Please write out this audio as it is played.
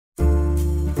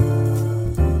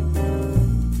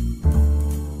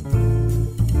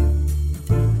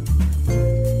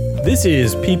This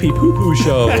is Pee Pee Poo Poo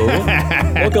Show.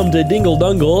 Welcome to Dingle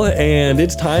Dungle, and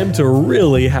it's time to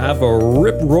really have a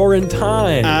rip-roaring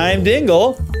time. I'm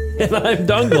Dingle. And I'm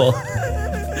Dungle. I'm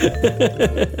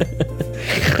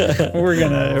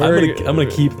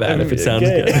gonna keep that if it sounds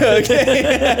good.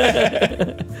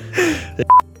 Okay.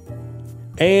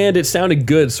 And it sounded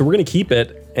good, so we're gonna keep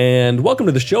it. And welcome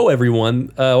to the show, everyone.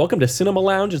 Welcome to Cinema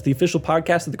Lounge. It's the official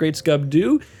podcast of The Great Scub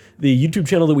Do, the YouTube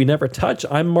channel that we never touch.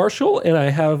 I'm Marshall, and I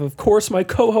have, of course, my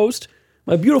co-host,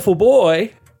 my beautiful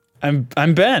boy. I'm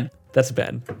Ben. That's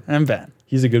Ben. I'm Ben.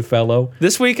 He's a good fellow.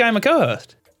 This week I'm a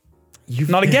co-host. You're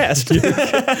not a guest.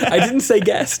 I didn't say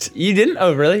guest. You didn't?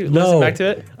 Oh, really? No. Listen back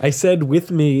to it? I said with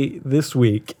me this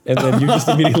week, and then you just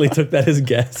immediately took that as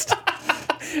guest.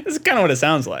 It's kind of what it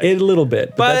sounds like. A little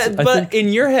bit. But I think in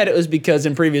your head, it was because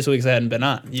in previous weeks I hadn't been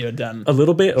on. You had done. a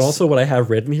little bit. And also what I have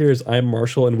written here is I'm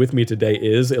Marshall, and with me today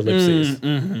is ellipses.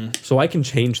 So I can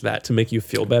change that to make you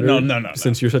feel better. No.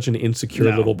 Since you're such an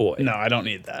insecure little boy. No, I don't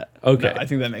need that. Okay. No, I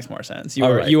think that makes more sense.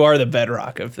 Right. You are the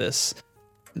bedrock of this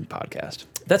podcast.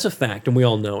 That's a fact, and we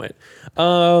all know it.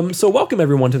 So welcome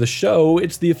everyone to the show.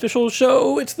 It's the official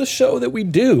show. It's the show that we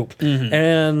do.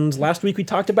 And last week we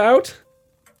talked about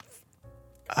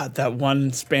That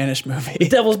one Spanish movie.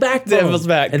 Devil's Backbone. Devil's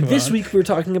Backbone. And this week we're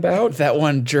talking about That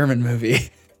one German movie.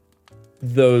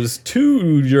 those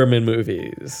two German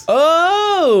movies.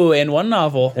 Oh, and one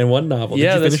novel. And one novel.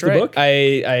 Yeah, Did you finish that's right. the book?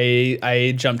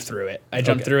 I jumped through it. I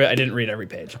didn't read every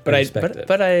page, but I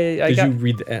Did got. you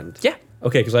read the end? Yeah.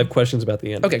 Okay, because I have questions about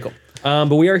the end. Okay, cool.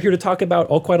 But we are here to talk about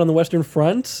All Quiet on the Western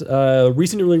Front,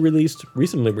 recently released.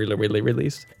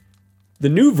 The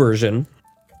new version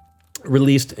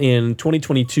released in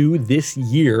 2022 this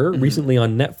year, recently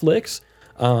on Netflix.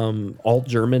 All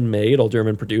German made, all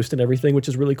German produced and everything, which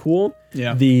is really cool.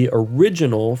 Yeah. The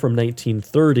original from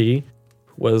 1930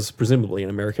 was presumably an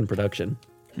American production.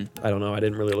 I don't know. I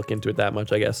didn't really look into it that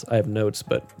much, I guess. I have notes,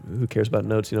 but who cares about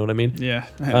notes? You know what I mean? Yeah.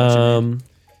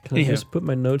 Can I just put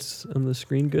my notes on the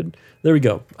screen? Good. There we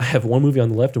go. I have one movie on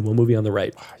the left and one movie on the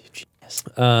right. Oh, you genius.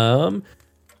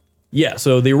 Yeah,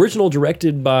 so the original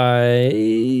directed by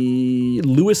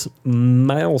Louis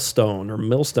Millstone, I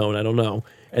don't know.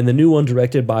 And the new one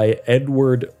directed by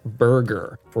Edward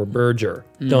Berger, or Berger.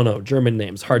 Don't know, German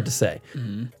names, hard to say.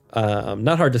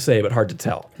 Not hard to say, but hard to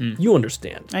tell. You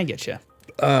understand. I get you.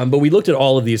 But we looked at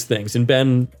all of these things, and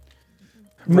Ben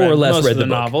more or less read the book.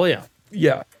 novel. Yeah.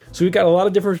 Yeah. So we've got a lot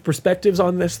of different perspectives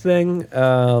on this thing,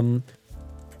 and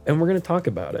we're going to talk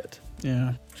about it.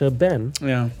 Yeah. So Ben,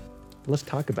 Yeah. let's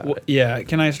talk about it. Yeah.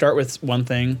 Can I start with one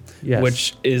thing? Yes.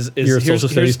 Which is You're a social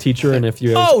studies teacher, and if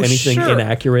you have anything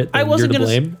inaccurate, then you're to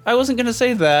blame. I wasn't gonna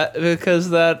say that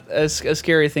because that is a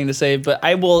scary thing to say, but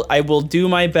I will do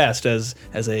my best as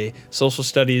a social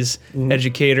studies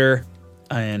educator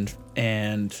and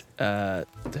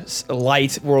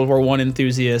light World War I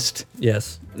enthusiast.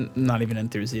 Yes. Not even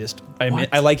enthusiast. What?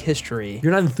 I like history.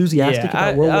 You're not enthusiastic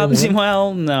about World War I?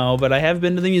 Well, no, but I have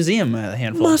been to the museum a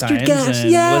handful Mustard of times gas,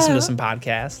 and yeah. listened to some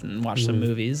podcasts and watched some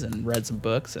movies and read some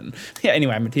books and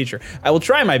anyway, I'm a teacher. I will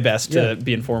try my best to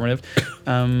be informative.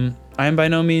 I am by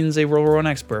no means a World War I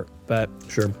expert, but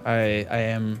Sure. I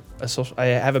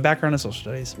have a background in social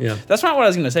studies. Yeah. That's not what I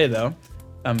was going to say though.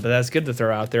 But that's good to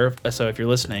throw out there. So if you're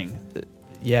listening,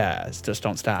 just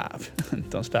don't stop.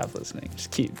 Don't stop listening.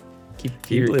 Just keep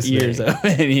your listening. ears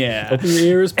open. Yeah. Open your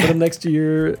ears, put them next to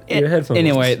your headphones.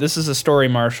 Anyway, this is a story,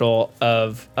 Marshall,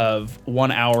 of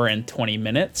 1 hour and 20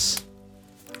 minutes.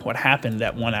 What happened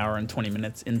at 1 hour and 20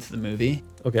 minutes into the movie?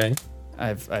 Okay.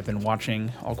 I've been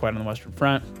watching All Quiet on the Western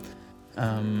Front.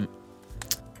 I'm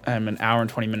an hour and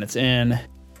 20 minutes in,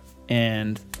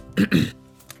 and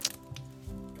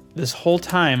this whole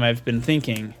time I've been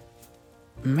thinking,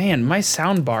 man, my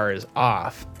sound bar is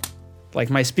off. Like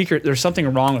my speaker, there's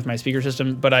something wrong with my speaker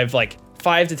system, but I've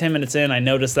 5 to 10 minutes in, I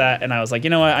noticed that, and I was like, you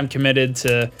know what, I'm committed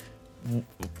to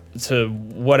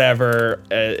whatever,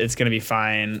 it's gonna be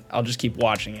fine. I'll just keep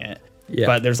watching it. Yeah.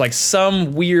 But there's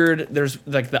some weird,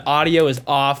 the audio is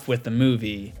off with the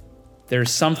movie. There's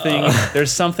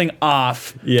something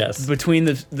off Yes. between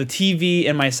the TV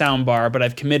and my sound bar, but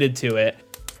I've committed to it.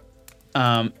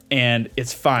 And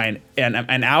it's fine. And I'm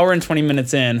an hour and 20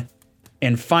 minutes in,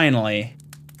 and finally,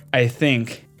 I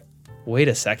think, wait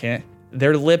a second,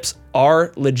 their lips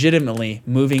are legitimately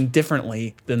moving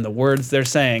differently than the words they're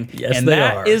saying. Yes, and they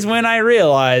that are. is when I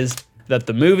realized that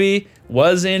the movie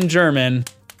was in German,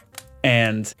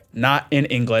 and not in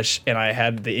English, and I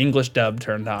had the English dub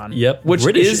turned on. Yep, which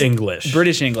British is English.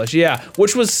 British English, yeah,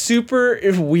 which was super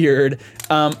weird.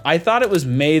 I thought it was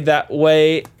made that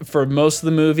way for most of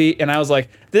the movie, and I was like,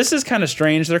 this is kind of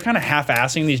strange. They're kind of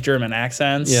half-assing these German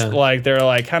accents. Yeah. Like they're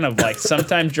like kind of like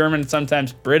sometimes German,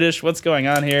 sometimes British. What's going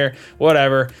on here?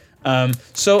 Whatever.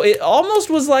 So it almost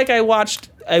was like I watched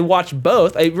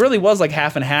both. It really was like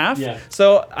half and half. Yeah.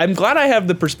 So I'm glad I have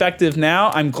the perspective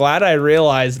now. I'm glad I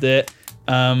realized it.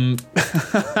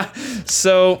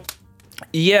 So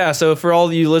yeah, so for all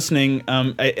of you listening,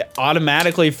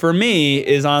 automatically for me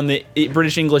is on the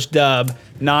British English dub,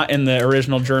 not in the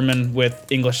original German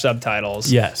with English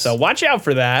subtitles. Yes. So watch out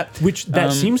for that. Which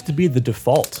that seems to be the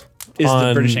default. Is the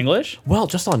on- British English? Well,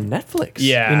 just on Netflix.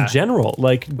 Yeah. In general.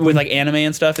 Like, With like anime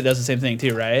and stuff, it does the same thing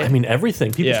too, right? I mean,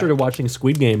 everything. People Yeah. started watching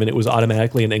Squid Game and it was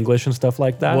automatically in English and stuff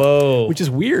like that. Whoa. Which is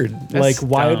weird. Like,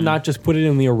 why dumb. not just put it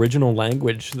in the original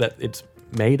language that it's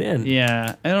made in?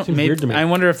 Yeah, I don't. Seems Maybe, weird to me. I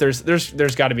wonder if there's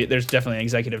got to be definitely an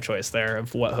executive choice there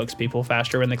of what hooks people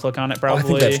faster when they click on it. Probably. I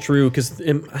think that's true because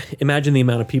imagine the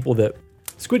amount of people that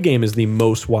Squid Game is the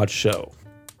most watched show,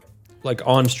 like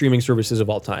on streaming services of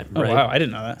all time. Oh right? wow, I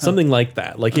didn't know that. Something like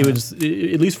that. Like it was, at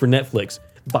least for Netflix,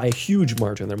 by a huge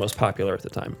margin, their most popular at the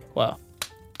time. Wow.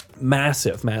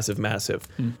 Massive, massive, massive.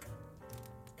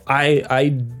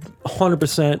 I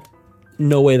 100%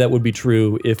 no way that would be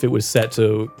true if it was set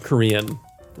to Korean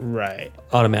Right.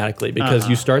 automatically because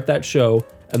you start that show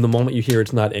and the moment you hear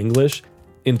it's not English,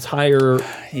 all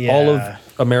Yeah.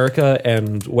 of America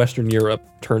and Western Europe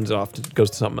turns off,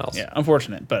 goes to something else. Yeah,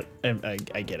 unfortunate, but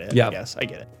I get it. Yeah. I guess I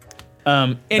get it. That's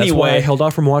why I Anyway, held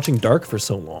off from watching Dark for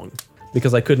so long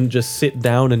because I couldn't just sit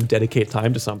down and dedicate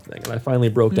time to something. And I finally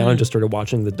broke down and just started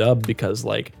watching the dub because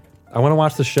like I want to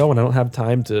watch the show and I don't have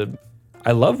time to.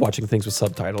 I love watching things with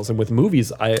subtitles and with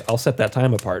movies I'll set that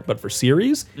time apart. But for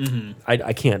series,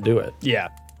 I can't do it. yeah,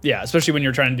 especially when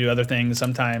you're trying to do other things.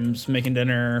 Sometimes making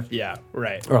dinner. Yeah,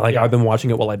 right. Or like yeah. I've been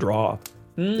watching it while I draw,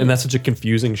 and that's such a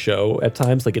confusing show at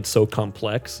times. Like it's so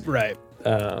complex. Right.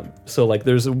 So like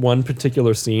there's one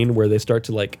particular scene where they start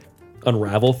to like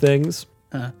unravel things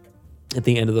at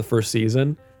the end of the first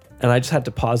season, and I just had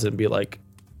to pause it and be like,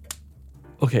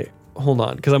 okay, hold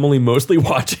on, because I'm only mostly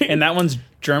watching. And that one's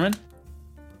German.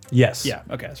 Yes. Yeah.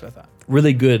 Okay, that's what I thought.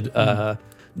 Really good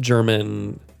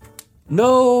German.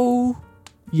 No.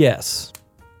 Yes.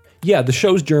 Yeah, the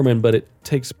show's German, but it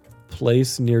takes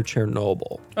place near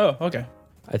Chernobyl, Oh, okay.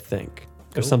 I think,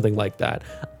 or something like that.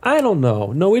 I don't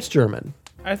know. No, it's German.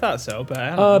 I thought so, but I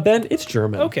don't know. Ben, it's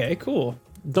German. Okay, cool.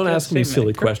 Don't Good ask me statement.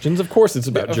 silly questions. Of course it's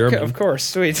about German. Of course,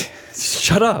 sweet.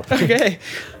 Shut up. Okay.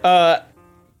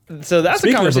 So that's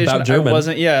Speaking a of conversation about German. I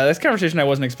wasn't. Yeah, that's a conversation I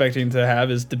wasn't expecting to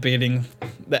have. Is debating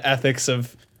the ethics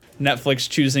of Netflix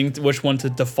choosing which one to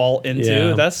default into.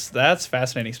 Yeah. That's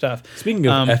fascinating stuff. Speaking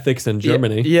of ethics in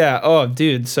Germany. Yeah. Oh,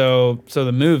 dude. So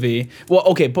the movie. Well,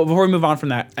 okay. But before we move on from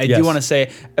that, I Yes. do want to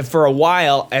say, for a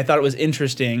while, I thought it was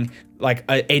interesting. Like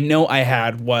a note I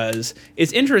had was,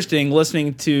 it's interesting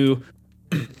listening to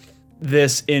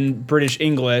this in British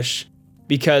English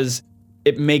because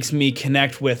it makes me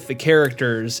connect with the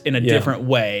characters in a different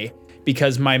way,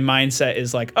 because my mindset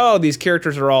is like, oh, these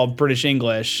characters are all British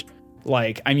English.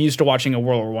 Like, I'm used to watching a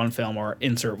World War I film or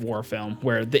insert war film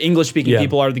where the English speaking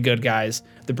people are the good guys,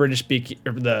 the British speaking,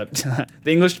 or the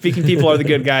English speaking people are the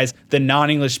good guys, the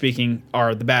non-English speaking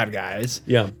are the bad guys.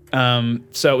 Yeah.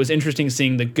 So it was interesting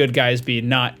seeing the good guys be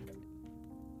not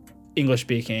English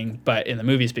speaking, but in the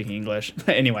movie speaking English.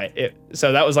 Anyway,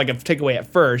 so that was like a takeaway at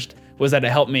first, was that it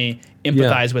helped me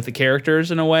empathize with the characters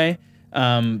in a way,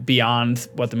 beyond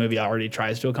what the movie already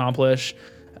tries to accomplish.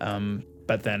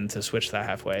 But then to switch that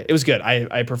halfway, it was good.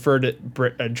 I preferred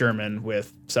it German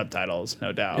with subtitles,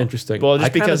 no doubt. Interesting. Well, just I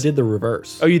kind of because did the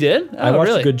reverse. Oh, you did? Oh, I watched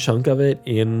really? a good chunk of it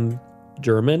in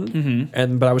German,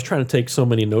 but I was trying to take so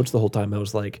many notes the whole time. I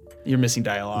was like, You're missing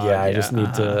dialogue. yeah, I just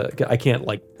need to. I can't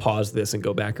like pause this and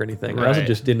go back or anything. I also Right.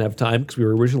 just didn't have time because we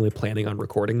were originally planning on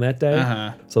recording that day.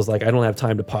 Uh-huh. So I was like, I don't have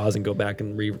time to pause and go back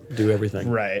and redo everything.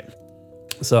 Right.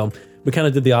 So we kind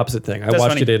of did the opposite thing. I That's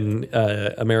watched funny. it in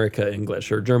America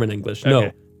English or German English. No,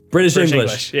 Okay. British British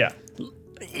English. Yeah.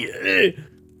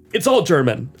 It's all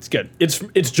German. It's good.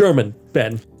 It's German,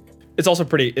 Ben. It's also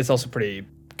pretty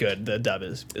good. The dub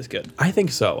is good. I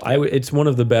think so. It's one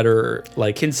of the better,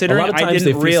 like, Considering a lot of I times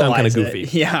didn't they sound kind realize of goofy.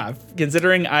 it. Yeah.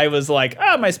 Considering I was like,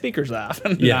 my speaker's off.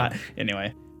 Yeah.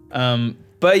 Anyway.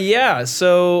 But yeah,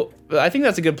 so I think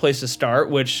that's a good place to start,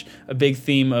 which a big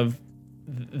theme of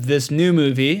this new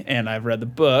movie, and I've read the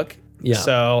book. Yeah.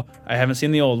 So I haven't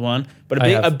seen the old one, but I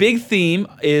have. a big theme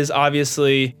is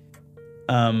obviously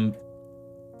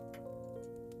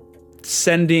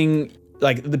sending,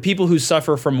 like, the people who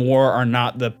suffer from war are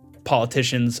not the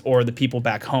politicians or the people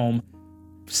back home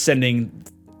sending,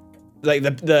 like,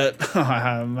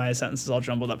 the my sentence is all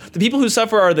jumbled up. The people who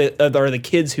suffer are the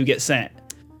kids who get sent,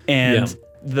 and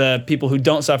the people who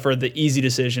don't suffer, the easy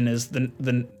decision is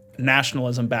the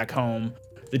nationalism back home,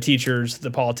 the teachers,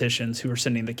 the politicians who are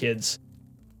sending the kids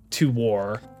to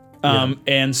war.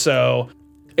 And so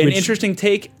an interesting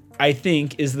take, I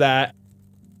think, is that,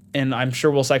 and I'm sure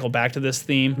we'll cycle back to this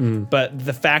theme, but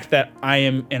the fact that I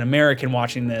am an American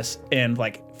watching this and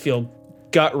like feel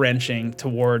gut wrenching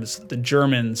towards the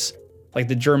Germans, like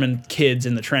the German kids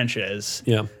in the trenches.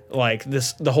 Yeah. Like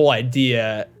the whole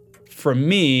idea for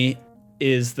me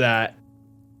is that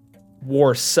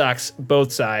war sucks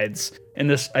both sides.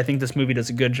 And I think this movie does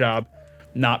a good job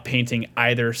not painting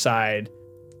either side,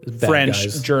 Bad French,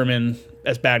 guys. German,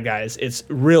 as bad guys. It's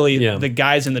really Yeah. the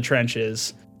guys in the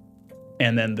trenches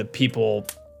and then the people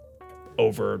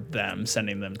over them,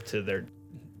 sending them to their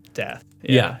death.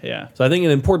 Yeah. So I think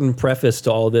an important preface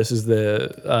to all this is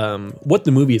the what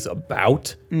the movie is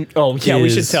about. Oh, yeah, we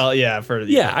should is- tell.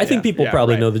 I think people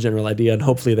probably know the general idea, and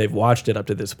hopefully they've watched it up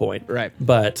to this point. Right.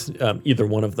 But either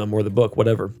one of them or the book,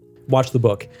 whatever. Watch the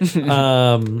book.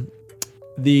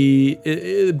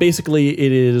 Basically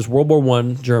it is World War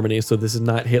I Germany, so this is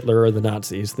not Hitler or the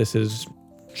Nazis. This is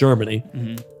Germany.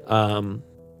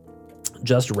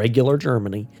 Just regular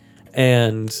Germany.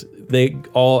 And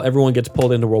everyone gets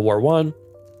pulled into World War I,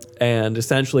 and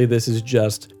essentially this is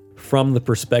just from the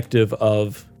perspective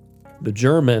of the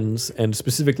Germans, and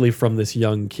specifically from this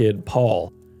young kid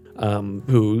Paul,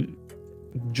 who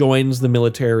joins the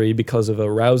military because of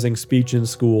a rousing speech in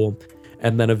school,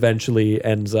 and then eventually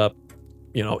ends up,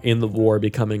 in the war,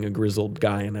 becoming a grizzled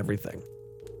guy and everything.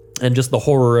 And just the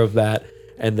horror of that,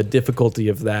 and the difficulty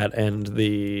of that, and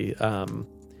the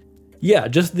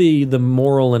just the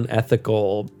moral and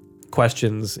ethical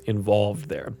questions involved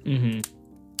there.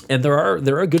 And there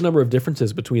are a good number of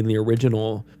differences between the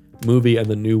original movie and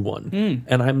the new one.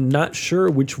 And I'm not sure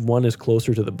which one is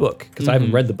closer to the book, because I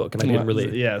haven't read the book and I didn't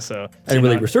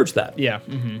really research that. Yeah.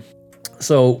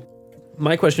 So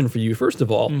my question for you, first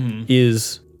of all,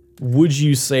 is would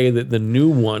you say that the new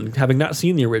one, having not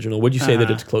seen the original, would you say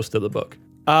that it's close to the book?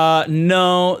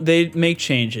 No, they make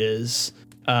changes.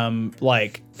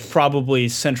 Like probably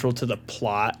central to the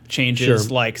plot changes.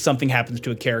 Sure. Like something happens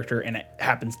to a character and it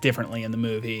happens differently in the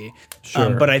movie.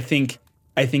 Sure. But I think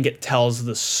it tells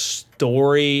the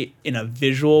story in a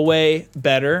visual way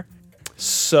better.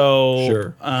 So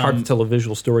Sure. Hard to tell a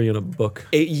visual story in a book.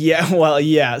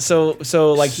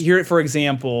 So like here, for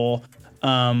example,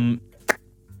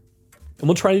 And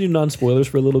we'll try to do non-spoilers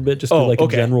for a little bit, just to a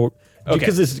general,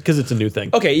 because it's a new thing.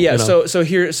 Okay, yeah.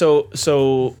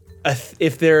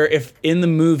 If in the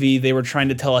movie they were trying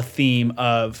to tell a theme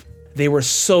of they were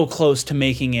so close to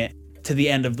making it to the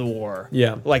end of the war.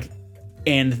 Yeah. Like,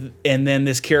 and then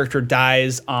this character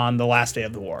dies on the last day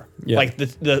of the war. Yeah. Like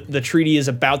the treaty is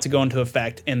about to go into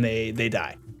effect and they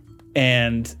die,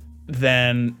 and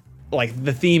then like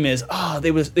the theme is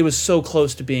it was so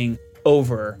close to being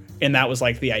over, and that was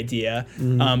like the idea.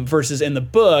 Versus in the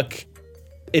book,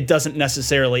 it doesn't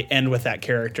necessarily end with that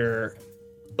character,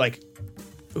 like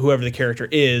whoever the character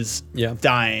is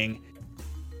dying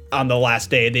on the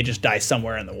last day. They just die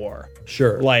somewhere in the war.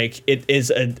 Sure. Like it is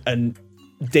a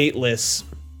dateless,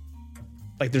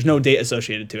 like there's no date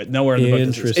associated to it. Nowhere in the book.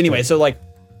 Interesting. Anyway, so like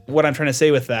what I'm trying to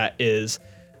say with that is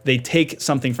they take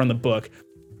something from the book.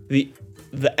 The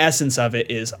essence of it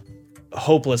is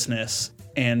hopelessness,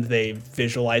 and they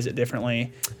visualize it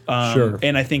differently. Sure.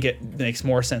 And I think it makes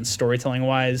more sense storytelling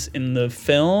wise in the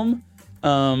film,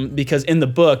 because in the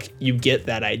book you get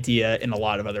that idea in a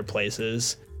lot of other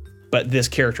places, but this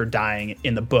character dying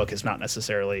in the book is not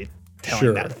necessarily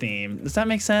telling that theme. Does that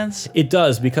make sense? It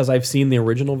does, because I've seen the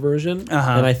original version,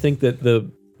 and I think that the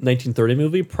 1930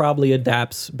 movie probably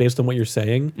adapts, based on what you're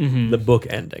saying, the book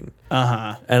ending.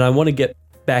 And I want to get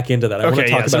back into that. I want to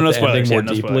talk about the ending more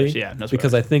deeply, no spoilers.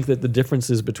 because I think that the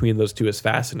differences between those two is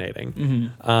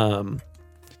fascinating. But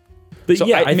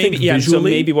So I think visually, so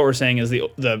maybe what we're saying is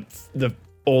the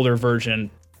older version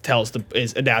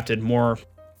is adapted more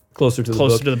closer to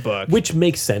the book, which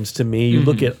makes sense to me. You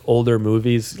look at older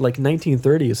movies, like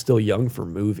 1930 is still young for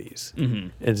movies,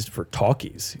 and it's for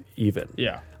talkies even.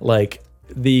 Yeah. Like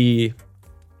the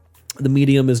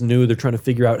medium is new. They're trying to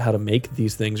figure out how to make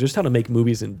these things, just how to make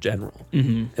movies in general,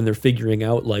 and they're figuring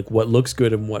out like what looks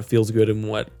good and what feels good and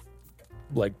what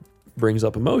like brings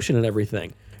up emotion and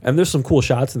everything. And there's some cool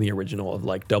shots in the original of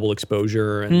like double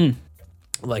exposure and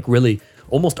like really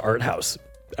almost art house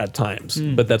at times,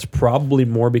 but that's probably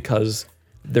more because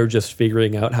they're just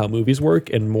figuring out how movies work,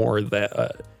 and more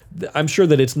that I'm sure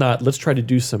that it's not, let's try to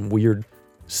do some weird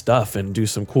stuff and do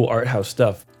some cool art house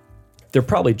stuff. They're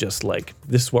probably just like,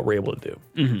 this is what we're able to do.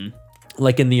 Mm-hmm.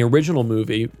 Like in the original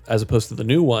movie, as opposed to the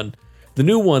new one,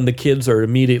 the kids are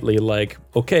immediately like,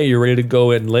 okay, you're ready to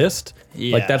go enlist?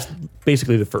 Yeah. Like that's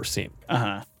basically the first scene.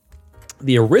 Uh-huh.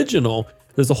 The original,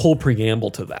 there's a whole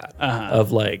preamble to that Uh-huh.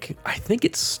 of like, I think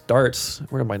it starts,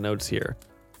 where are my notes here?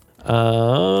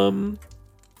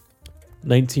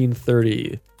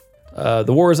 1930.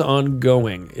 The war is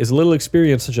ongoing. Is a little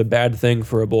experience such a bad thing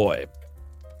for a boy?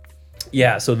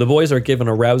 Yeah, so the boys are given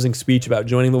a rousing speech about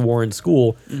joining the war in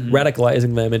school,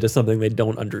 radicalizing them into something they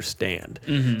don't understand.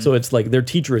 So it's like their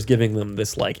teacher is giving them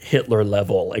this like Hitler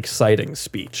level exciting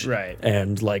speech. Right.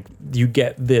 And like you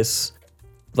get this,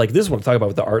 like this is what I'm talking about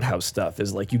with the art house stuff,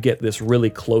 is like you get this really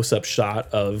close up shot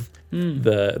of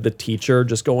the teacher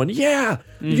just going, yeah,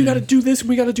 you got to do this and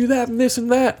we got to do that and this and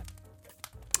that.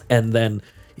 And then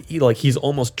he's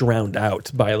almost drowned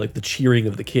out by like the cheering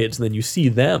of the kids. And then you see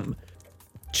them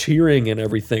cheering and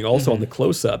everything also on the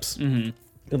close-ups and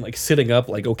like sitting up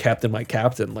like, oh, Captain, my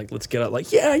Captain, like let's get out, like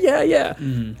yeah.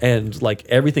 And like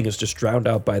everything is just drowned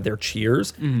out by their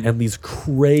cheers and these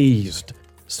crazed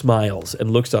smiles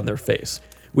and looks on their face,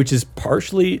 which is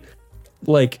partially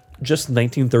like just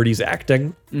 1930s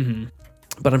acting,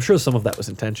 but I'm sure some of that was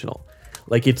intentional.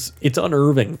 Like it's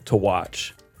unnerving to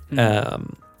watch.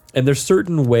 And there's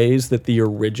certain ways that the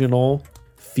original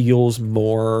feels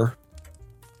more,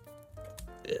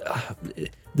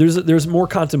 there's more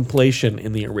contemplation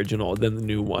in the original than the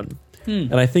new one.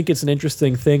 And I think it's an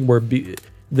interesting thing where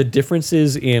the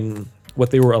differences in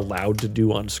what they were allowed to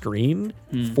do on screen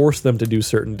forced them to do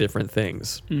certain different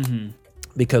things.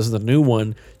 Because the new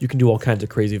one, you can do all kinds of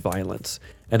crazy violence,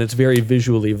 and it's very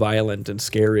visually violent and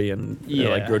scary and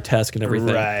like grotesque and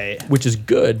everything, Right. which is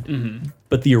good.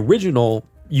 But the original,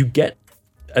 you get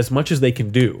as much as they can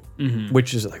do,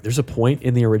 which is like, there's a point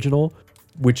in the original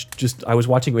which just, I was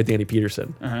watching it with Danny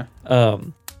Peterson,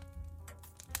 and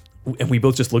we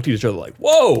both just looked at each other like,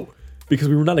 whoa, because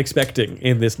we were not expecting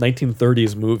in this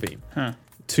 1930s movie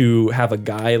to have a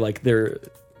guy like they're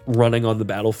running on the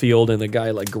battlefield and the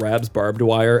guy like grabs barbed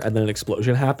wire and then an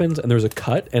explosion happens and there's a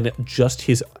cut and just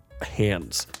his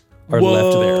hands are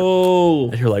left there.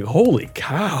 And you're like, holy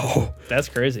cow. That's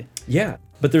crazy. Yeah.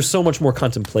 But there's so much more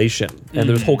contemplation and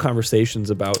there's whole conversations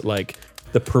about like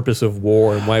the purpose of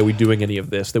war and why are we doing any of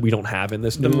this that we don't have in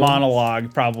this The new one.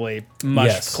 monologue probably much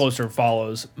Yes. closer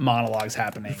follows monologues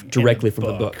happening Directly in from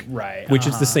the book. Right. Which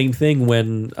is the same thing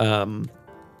when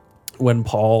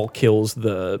Paul kills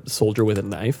the soldier with a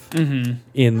knife.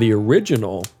 In the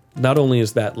original, not only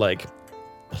is that like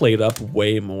played up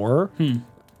way more,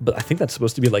 but I think that's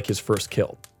supposed to be like his first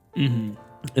kill. In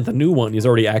the new one, he's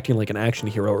already acting like an action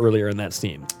hero earlier in that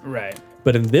scene. Right.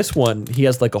 But in this one, he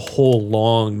has like a whole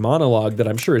long monologue that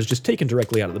I'm sure is just taken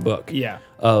directly out of the book. Yeah.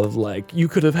 Of like, you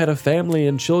could have had a family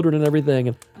and children and everything,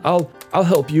 and I'll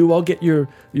help you. I'll get your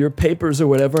papers or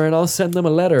whatever, and I'll send them a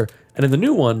letter. And in the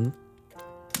new one,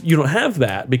 you don't have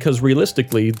that because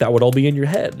realistically, that would all be in your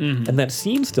head. And that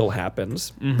scene still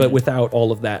happens, but without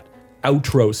all of that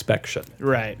outrospection.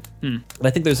 Right. And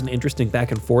I think there's an interesting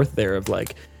back and forth there of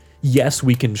like, yes,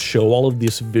 we can show all of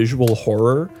this visual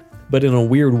horror, but in a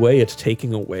weird way, it's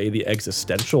taking away the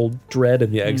existential dread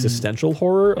and the existential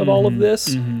horror of all of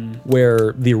this,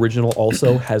 where the original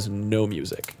also has no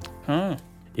music. Huh.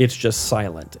 It's just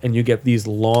silent. And you get these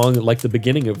long, like the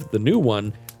beginning of the new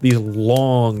one, these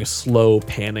long, slow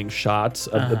panning shots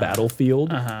of the battlefield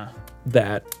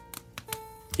that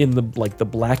in the like the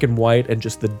black and white and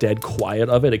just the dead quiet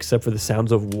of it, except for the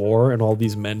sounds of war and all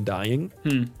these men dying.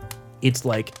 It's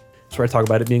like, that's where I talk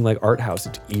about it being like art house.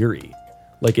 It's eerie.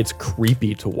 Like it's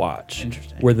creepy to watch.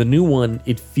 Interesting. Where the new one,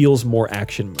 it feels more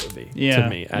action movie to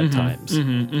me at times.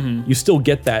 You still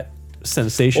get that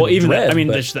sensation. Well, of even dread, I mean,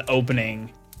 but just the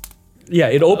opening. yeah,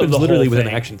 it opens the literally whole with an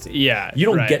thing. action scene. Yeah, you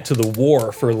don't right. get to the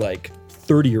war for like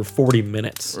 30 or 40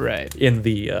 minutes. Right. In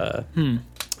the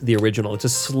original, it's a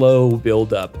slow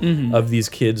build up of these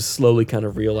kids slowly kind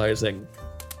of realizing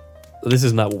this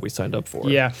is not what we signed up for.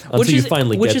 Yeah, until you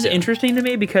finally which get is there. interesting to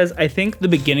me because I think the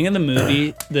beginning of the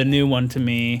movie, the new one to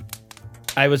me,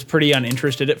 I was pretty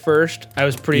uninterested at first. I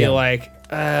was pretty like,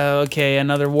 okay,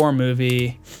 another war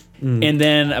movie, and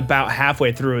then about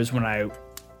halfway through is when I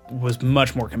was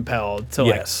much more compelled to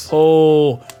like,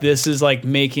 oh, this is like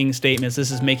making statements.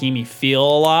 This is making me feel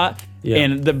a lot. Yeah.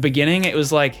 And the beginning, it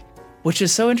was like, which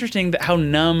is so interesting that how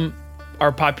numb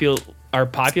our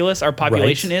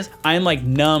population is. I'm like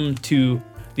numb to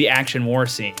the action war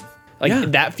scene.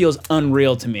 Like that feels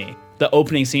unreal to me. the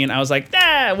opening scene, I was like,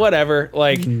 whatever.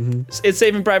 Like, it's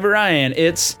Saving Private Ryan.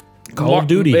 It's Call of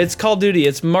Duty. It's Call of Duty.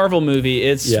 It's Marvel movie.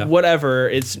 It's Yeah. whatever.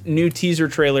 It's new teaser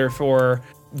trailer for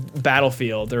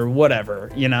Battlefield or whatever,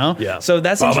 you know? Yeah. So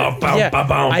that's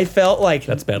I felt like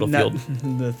That's Battlefield.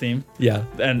 the theme. Yeah.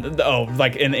 And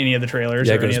like in any of the trailers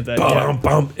Yeah, or it any goes of the bum,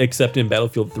 bum, except in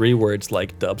Battlefield 3 where it's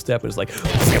like dubstep and it's like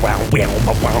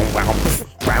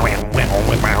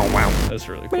That's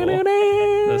really cool.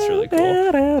 That's really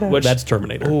cool. Which that's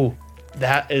Terminator. Ooh,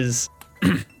 that is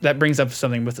that brings up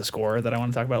something with the score that I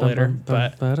want to talk about later.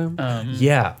 But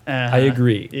yeah, I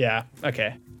agree. yeah,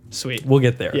 okay. Sweet. We'll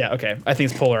get there. Yeah, okay. I think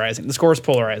it's polarizing. The score is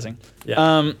polarizing.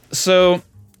 Yeah. So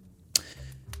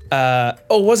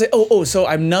was it? So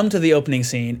I'm numb to the opening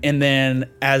scene, and then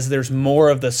as there's more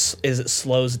of this, as it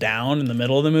slows down in the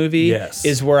middle of the movie, Yes.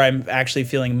 is where I'm actually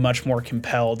feeling much more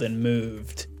compelled and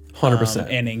moved, 100%.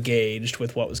 and engaged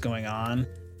with what was going on.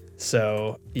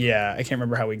 So yeah, I can't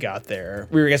remember how we got there.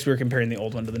 I guess we were comparing the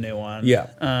old one to the new one. Yeah.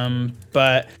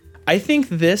 But I think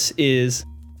this is,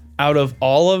 out of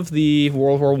all of the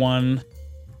World War I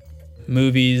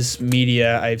movies,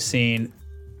 media I've seen,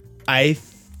 I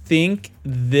think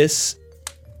this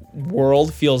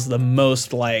world feels the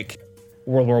most like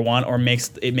World War I, or makes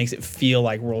it feel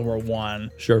like World War I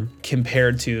Sure.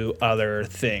 compared to other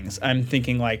things. I'm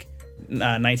thinking like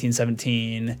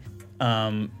 1917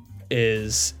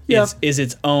 is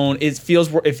its own. It feels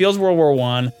World War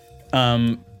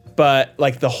I, but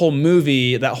like the whole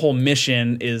movie, that whole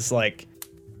mission is like,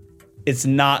 it's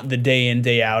not the day in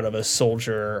day out of a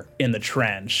soldier in the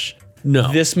trench.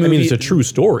 No. This movie, I mean, it's a true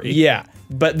story. Yeah,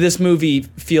 but this movie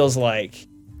feels like,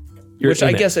 which I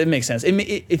in it. guess it makes sense.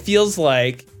 It feels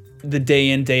like the day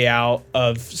in day out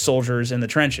of soldiers in the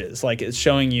trenches. Like, it's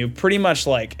showing you pretty much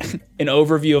like an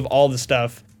overview of all the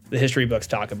stuff the history books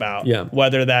talk about. Yeah.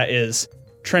 Whether that is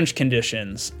trench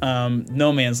conditions,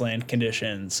 no man's land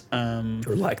conditions, Or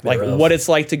lack like thereof. what it's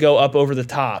like to go up over the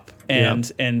top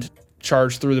and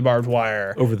charge through the barbed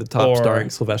wire. Over the Top, Or-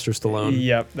 starring Sylvester Stallone.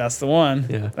 Yep, that's the one.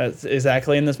 Yeah. That's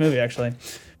exactly in this movie, actually.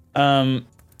 So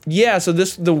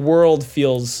the world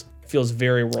feels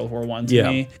very World War I to Yeah.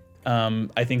 me.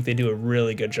 I think they do a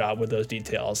really good job with those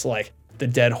details, like the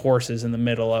dead horses in the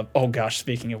middle of. Oh gosh,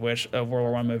 speaking of which, a World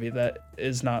War I movie that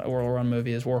is not a World War I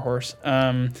movie is War Horse.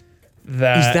 Is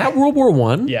that World War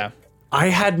One? Yeah, I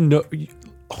had no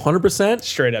 100%.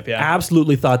 straight up, yeah.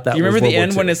 Absolutely thought that. You remember was the World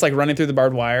end War when II. it's like running through the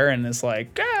barbed wire and it's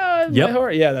like, my Yep.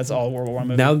 horse. Yeah, that's all World War I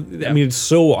movie. Now? Yeah. I mean, it's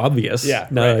so obvious. Yeah,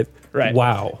 Now right, right.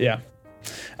 Wow. Yeah.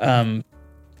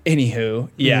 Anywho,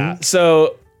 yeah. Mm-hmm.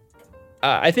 So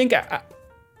I think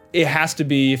it has to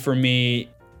be for me,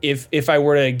 if I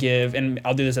were to give, and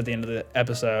I'll do this at the end of the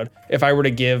episode, if I were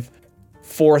to give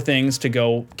 4 things to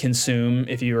go consume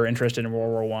if you were interested in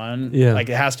World War I, Yeah. like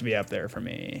it has to be up there for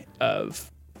me.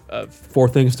 Of 4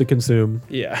 things to consume.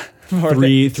 yeah,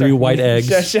 3 white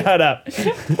eggs. Shut up.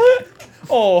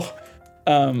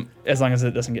 As long as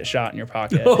it doesn't get shot in your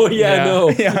pocket. Oh yeah, no.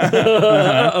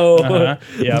 Yeah. We'll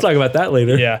Yep. talk about that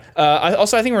later. Yeah. I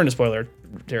think we're into spoiler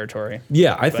territory.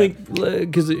 Yeah, I think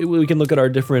because we can look at our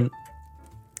different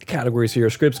categories here: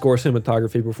 script, score,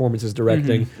 cinematography, performances,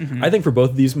 directing. I think for both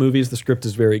of these movies, the script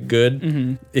is very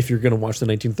good. If you're going to watch the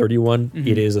 1931,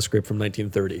 it is a script from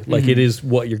 1930. Like it is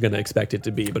what you're going to expect it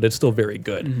to be, but it's still very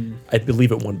good. I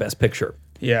believe it won Best Picture.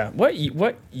 Yeah. What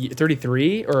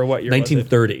 33 or what year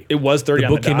 1930. was it? It was 30 The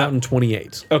on book the came dot? out in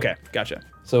 28. Okay, gotcha.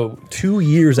 So 2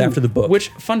 years after the book. Which,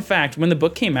 fun fact, when the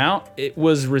book came out, it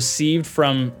was received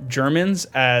from Germans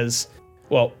as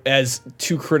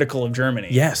too critical of Germany.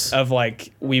 Yes. Of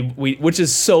like, which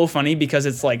is so funny because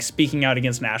it's like speaking out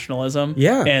against nationalism.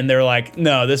 Yeah. And they're like,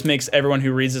 no, this makes everyone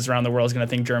who reads this around the world is going to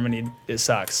think Germany, it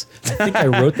sucks. I think I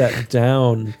wrote that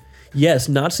down. Yes,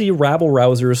 Nazi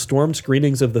rabble-rousers stormed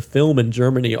screenings of the film in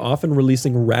Germany, often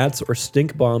releasing rats or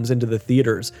stink bombs into the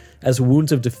theaters, as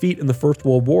wounds of defeat in the First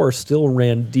World War still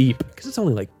ran deep. Because it's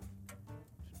only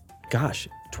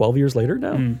 12 years later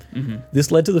now?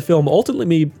 This led to the film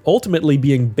ultimately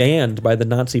being banned by the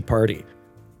Nazi Party.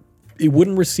 It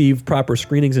wouldn't receive proper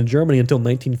screenings in Germany until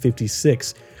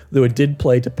 1956, though it did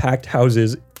play to packed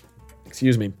houses,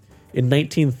 in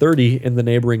 1930 in the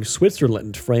neighboring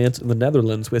Switzerland, France, and the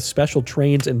Netherlands, with special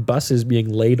trains and buses being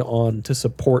laid on to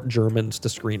support Germans to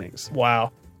screenings.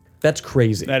 Wow. That's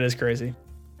crazy. That is crazy.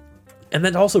 And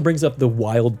that also brings up the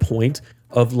wild point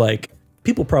of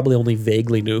people probably only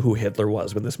vaguely knew who Hitler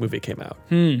was when this movie came out.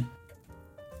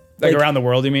 Like around the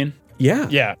world, you mean? Yeah.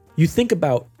 Yeah. You think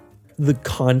about the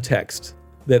context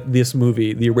that this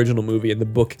movie, the original movie, and the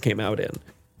book came out in.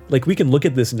 We can look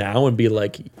at this now and be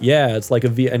like, yeah, it's like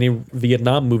any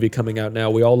Vietnam movie coming out now.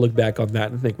 We all look back on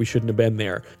that and think we shouldn't have been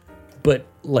there. But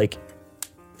like,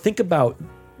 think about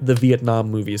the Vietnam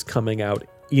movies coming out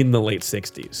in the late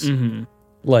 60s.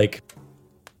 Like,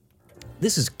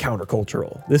 this is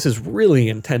countercultural. This is really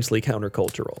intensely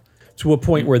countercultural to a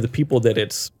point where the people that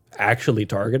it's actually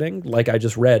targeting, like I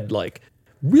just read, like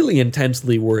really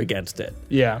intensely were against it.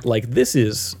 Yeah. Like, this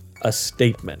is a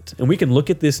statement. And we can look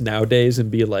at this nowadays and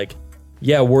be like,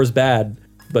 yeah, war's bad,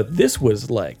 but this was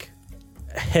like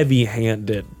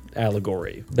heavy-handed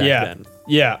allegory back then.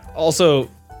 Yeah. Also,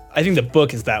 I think the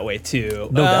book is that way too.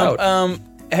 No doubt.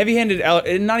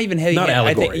 Heavy-handed, not even heavy. Not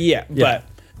allegory. I think, but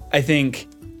I think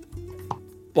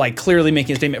like clearly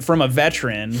making a statement from a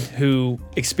veteran who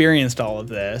experienced all of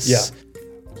this. Yeah.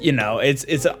 You know, I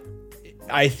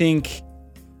think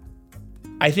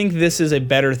this is a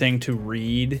better thing to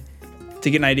read to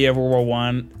get an idea of World War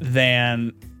One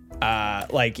than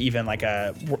like even like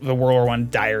the World War One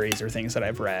diaries or things that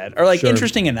I've read are like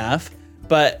interesting enough,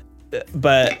 but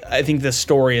I think the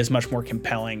story is much more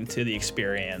compelling to the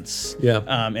experience. Yeah.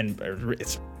 And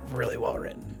it's really well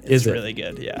written. It's really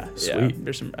good. Yeah. Sweet. Yeah.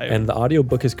 There's some, and the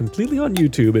audiobook is completely on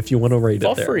YouTube if you want to rate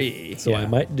it there. free. So I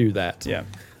might do that. Yeah.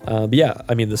 But yeah,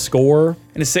 I mean, the score.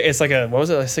 And it's like a, what was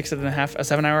it, like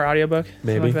 7-hour audiobook?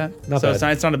 Maybe. Something like that? Not so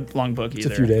bad. it's not a long book either.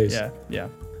 It's a few days. Yeah. Yeah.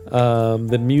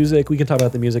 The music, we can talk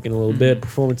about the music in a little bit.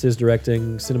 Performances,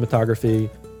 directing, cinematography.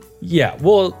 Yeah,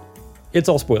 well, it's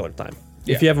all spoiler time.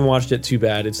 Yeah. If you haven't watched it, too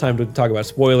bad. It's time to talk about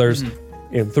spoilers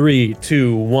in 3,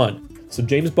 2, 1. So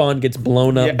James Bond gets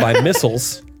blown up by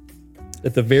missiles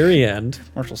at the very end.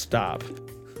 Marshall, stop.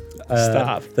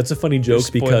 Stop. That's a funny joke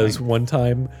spoiling. because one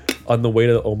time on the way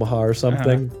to Omaha or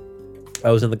something, I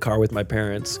was in the car with my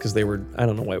parents because they were, I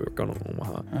don't know why we were going to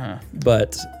Omaha,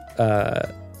 but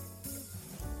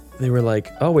they were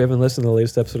like, oh, we haven't listened to the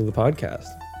latest episode of the podcast.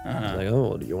 I was like,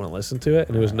 oh, do you want to listen to it?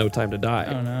 And it was No Time to Die.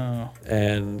 Oh, no.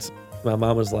 And my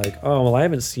mom was like, oh, well, I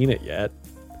haven't seen it yet.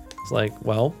 It's like,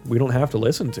 well, we don't have to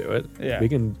listen to it. Yeah. We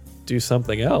can do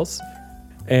something else.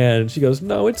 And she goes,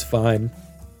 no, it's fine.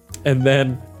 And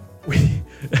then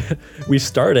we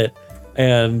start it,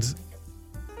 and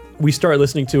we start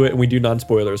listening to it, and we do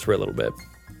non-spoilers for a little bit.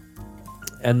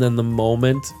 And then the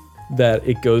moment that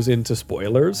it goes into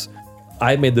spoilers,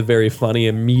 I made the very funny,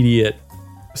 immediate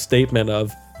statement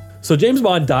of, so James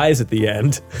Bond dies at the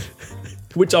end,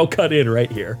 which I'll cut in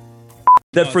right here.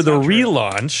 That for the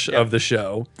relaunch of the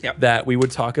show, that we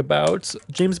would talk about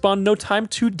James Bond No Time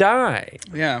to Die.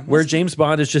 Yeah. Where James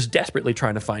Bond is just desperately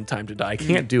trying to find time to die.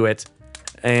 Can't do it,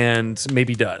 and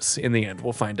maybe does in the end.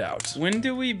 We'll find out. When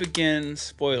do we begin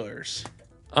spoilers?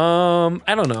 I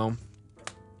don't know.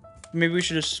 Maybe we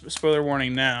should just spoiler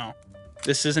warning now.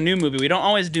 This is a new movie. We don't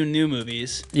always do new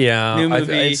movies. Yeah. New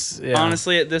movie.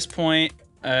 Honestly, at this point,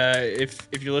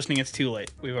 if you're listening, it's too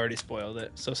late. We've already spoiled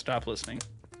it, so stop listening.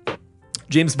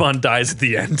 James Bond dies at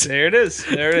the end. There it is.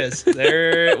 There it is.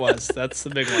 There it was. That's the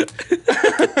big one.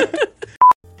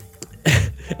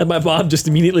 And my mom just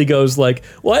immediately goes like,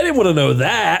 well, I didn't want to know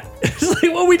that. It's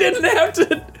like, well, we didn't have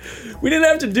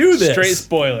to do this. Straight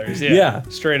spoilers. Yeah. Yeah.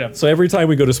 Straight up. So every time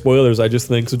we go to spoilers, I just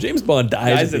think, so James Bond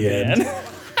dies at the end.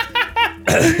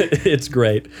 It's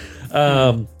great.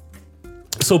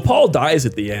 So Paul dies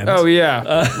at the end. Oh,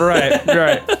 yeah.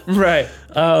 Right.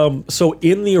 So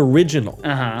in the original,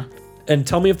 Uh-huh. and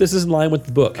tell me if this is in line with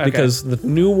the book, because the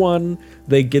new one,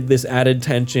 they get this added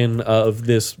tension of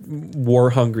this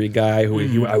war-hungry guy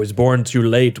who I was born too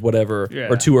late, whatever,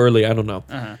 or too early, I don't know.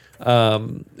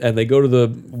 And they go to the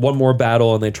one more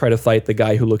battle, and they try to fight the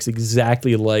guy who looks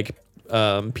exactly like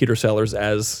Peter Sellers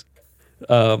as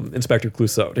Inspector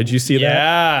Clouseau. Did you see that?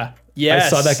 Yeah. Yes.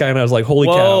 I saw that guy, and I was like, holy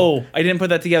cow. Whoa. I didn't put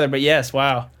that together, but yes.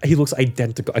 Wow. He looks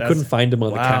identical. I couldn't find him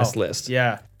on the cast list.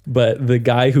 Yeah. But the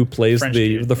guy who plays French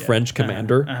the dude, French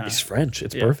commander, he's French.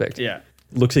 It's perfect. Yeah.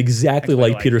 Looks exactly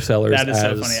like Peter Sellers That is as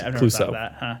so funny. I've never thought Clouseau. of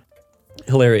that. Huh.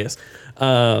 Hilarious.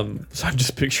 So I'm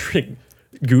just picturing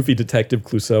goofy Detective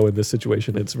Clouseau in this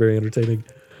situation. It's very entertaining.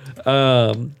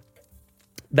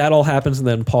 That all happens, and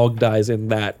then Paul dies in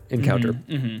that encounter.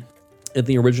 In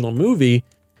the original movie,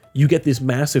 you get this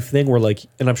massive thing where, like,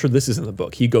 and I'm sure this is in the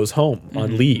book, he goes home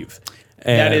on leave.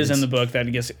 And That is in the book.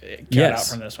 That gets cut out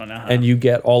from this one. And you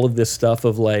get all of this stuff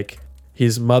of, like,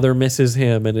 his mother misses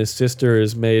him, and his sister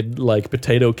has made, like,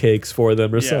 potato cakes for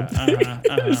them or something.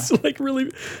 It's like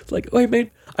really, it's like, wait,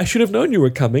 mate, I should have known you were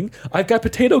coming. I've got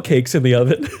potato cakes in the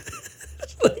oven.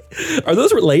 Like, are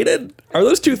those related? Are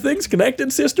those two things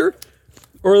connected, sister?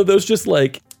 Or are those just,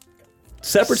 like,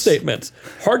 separate statements?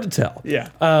 Hard to tell. Yeah.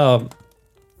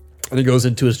 And he goes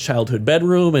into his childhood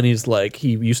bedroom, and he's like,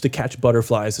 he used to catch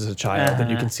butterflies as a child,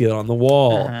 and you can see it on the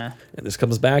wall. And this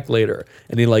comes back later.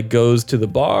 And he, like, goes to the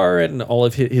bar, and all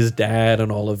of his dad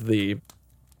and all of the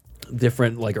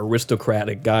different like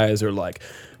aristocratic guys are like,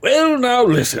 well, now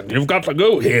listen, you've got to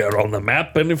go here on the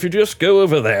map, and if you just go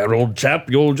over there, old chap,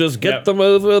 you'll just get them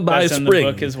over by That's spring. in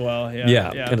the book as well.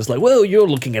 Yeah, and it's like, well, you're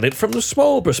looking at it from the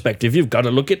small perspective. You've got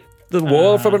to look at the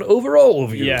war from an overall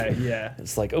view. Yeah.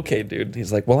 It's like, okay, dude.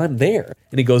 He's like, well, I'm there.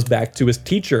 And he goes back to his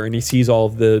teacher and he sees all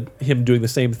of him doing the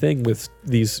same thing with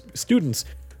these students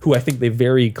who I think they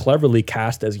very cleverly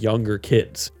cast as younger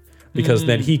kids. Because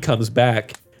then he comes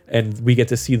back and we get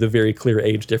to see the very clear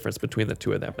age difference between the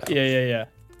two of them now. Yeah.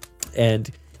 And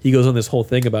he goes on this whole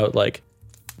thing about like,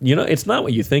 you know, it's not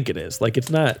what you think it is. Like, it's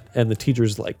not. And the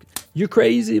teacher's like, you're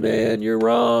crazy, man. You're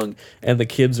wrong. And the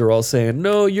kids are all saying,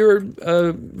 no, you're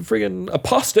a friggin'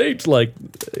 apostate. Like,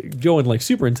 going like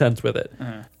super intense with it.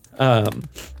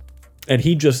 And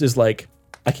he just is like,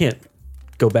 I can't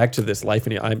go back to this life.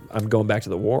 And I'm going back to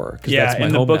the war. Yeah, that's my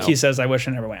in the home book, now. he says, I wish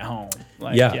I never went home.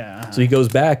 Like, So he goes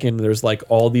back and there's like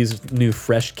all these new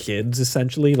fresh kids,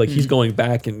 essentially. Like, he's going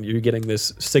back and you're getting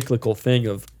this cyclical thing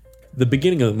of, the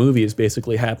beginning of the movie is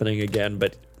basically happening again,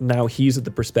 but now he's at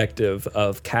the perspective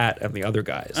of Kat and the other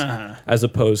guys, as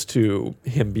opposed to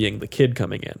him being the kid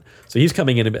coming in. So he's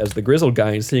coming in as the grizzled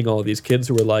guy and seeing all of these kids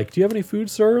who are like, do you have any food,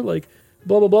 sir? Like,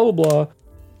 blah, blah, blah, blah, blah.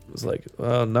 It was like,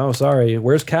 oh, no, sorry.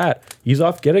 Where's Kat? He's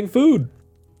off getting food.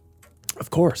 Of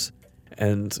course.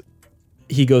 And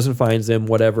he goes and finds him,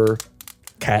 whatever.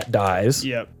 Kat dies.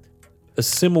 Yep. A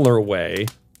similar way.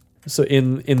 So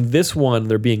in this one,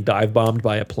 they're being dive bombed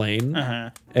by a plane,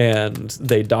 and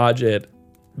they dodge it.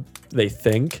 They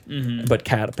think, but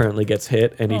Kat apparently gets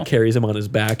hit, and he carries him on his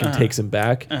back and takes him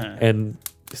back and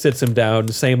sits him down.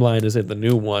 Same line as in the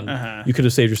new one. You could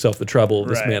have saved yourself the trouble.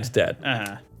 This man's dead.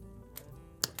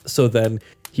 So then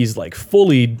he's like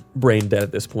fully brain dead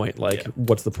at this point. Like,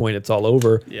 what's the point? It's all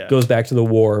over. Goes back to the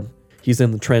war. He's in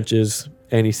the trenches,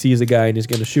 and he sees a guy, and he's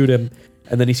going to shoot him,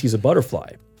 and then he sees a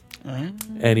butterfly.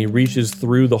 And he reaches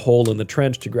through the hole in the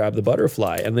trench to grab the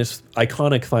butterfly. And this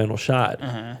iconic final shot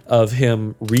of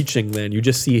him reaching, then you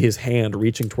just see his hand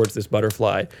reaching towards this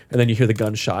butterfly. And then you hear the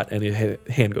gunshot and his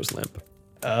hand goes limp.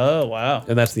 Oh, wow.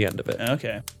 And that's the end of it.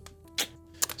 Okay.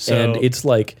 So, and it's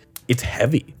like, it's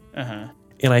heavy.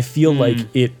 And I feel like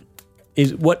it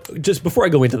is what, just before I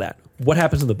go into that, what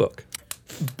happens in the book?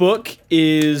 Book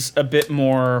is a bit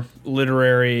more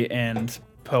literary and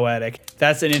poetic.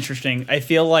 That's an interesting. I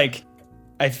feel like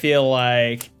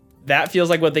that feels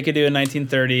like what they could do in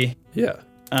 1930. Yeah.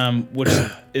 Which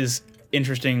is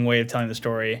interesting way of telling the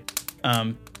story.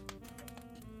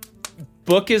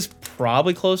 Book is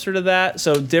probably closer to that.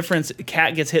 So difference.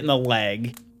 Cat gets hit in the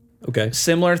leg. Okay.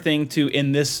 Similar thing to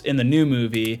in the new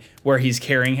movie where he's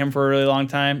carrying him for a really long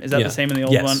time. Is that the same in the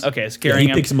old one? Okay, so carrying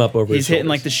him. He picks him up over. He's his hitting shoulders.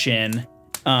 like the shin.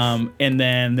 And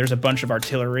then there's a bunch of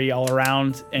artillery all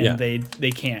around, and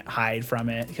they can't hide from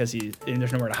it because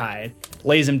there's nowhere to hide.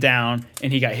 Lays him down,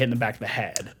 and he got hit in the back of the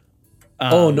head.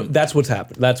 Oh no, that's what's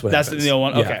happened. That's what. That's happens. the old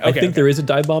one. Okay, I think there is a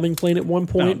dive bombing plane at one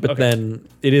point, but then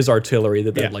it is artillery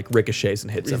that then like ricochets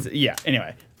and hits him. Yeah.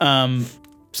 Anyway,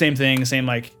 same thing. Same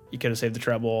like you could have saved the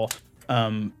trouble.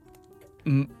 And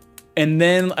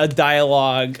then a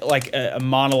dialogue, like a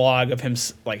monologue of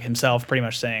himself, pretty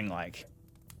much saying like,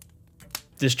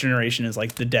 this generation is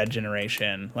like the dead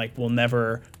generation. Like we'll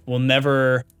never,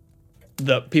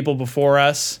 the people before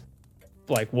us,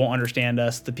 like won't understand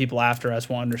us. The people after us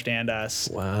won't understand us.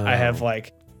 Wow.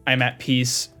 I'm at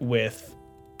peace with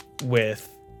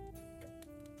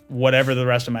whatever the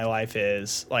rest of my life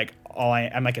is. Like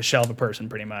I'm like a shell of a person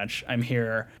pretty much. I'm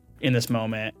here in this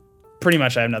moment. Pretty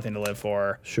much I have nothing to live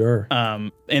for. Sure.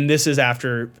 And this is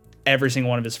after every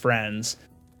single one of his friends,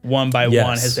 one by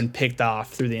one, has been picked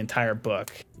off through the entire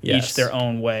book. Yes. Each their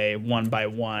own way, one by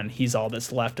one. He's all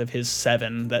that's left of his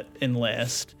 7 that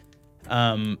enlist,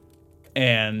 and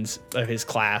of his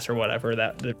class or whatever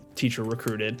that the teacher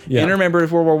recruited. Yeah. And remember,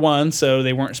 it's World War I, so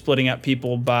they weren't splitting up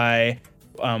people by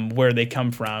where they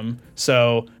come from.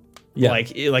 So, like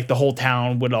the whole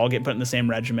town would all get put in the same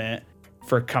regiment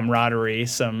for camaraderie,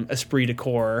 some esprit de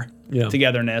corps,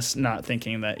 togetherness, not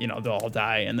thinking that, they'll all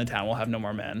die and the town will have no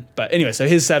more men. But anyway, so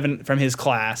his 7 from his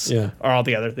class are all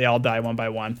together. They all die one by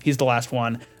one. He's the last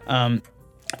one. And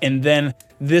then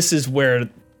this is where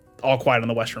All Quiet on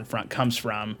the Western Front comes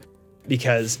from,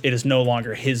 because it is no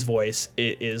longer his voice.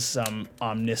 It is some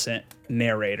omniscient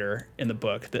narrator in the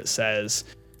book that says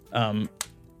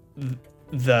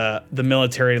the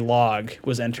military log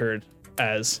was entered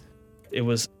as it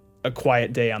was a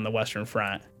quiet day on the Western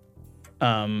Front.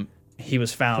 He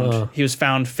was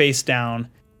found face down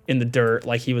in the dirt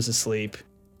like he was asleep.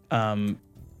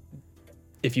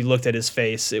 If you looked at his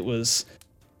face, it was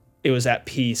at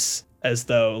peace, as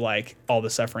though like all the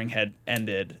suffering had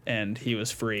ended and he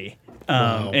was free.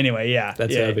 Wow. Anyway, yeah.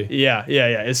 That's yeah, heavy. Yeah.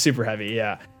 It's super heavy.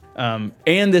 Yeah.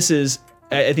 And this is,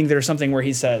 I think there's something where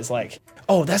he says like,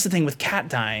 oh, that's the thing with Kat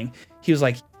dying. He was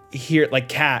like, here, like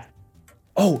Kat.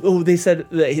 Oh, they said,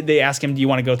 they ask him, do you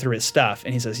want to go through his stuff?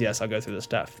 And he says, yes, I'll go through the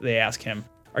stuff. They ask him,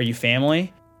 are you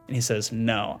family? And he says,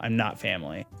 no, I'm not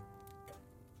family.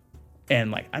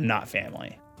 And like, I'm not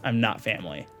family.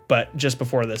 But just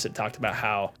before this, it talked about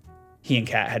how he and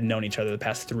Kat had known each other the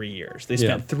past 3 years. They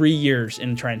spent 3 years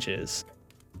in trenches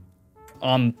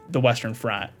on the Western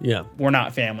Front. Yeah. We're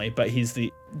not family, but he's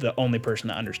the only person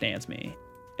that understands me.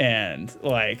 And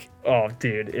like, oh,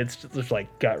 dude, it's just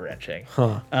like gut wrenching.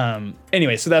 Huh.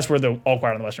 Anyway, so that's where the All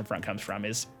Quiet on the Western Front comes from.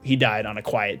 Is he died on a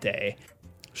quiet day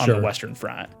on the Western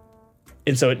Front,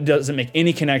 and so it doesn't make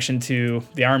any connection to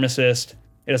the armistice.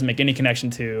 It doesn't make any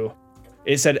connection to.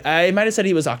 It said I might have said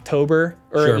he was October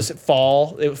or it was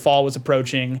fall. Fall was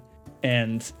approaching,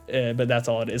 and but that's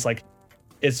all it is. Like,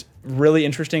 it's really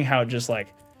interesting how it just like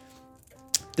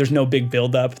there's no big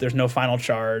buildup. There's no final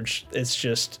charge. It's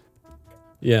just.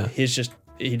 Yeah. He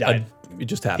died. It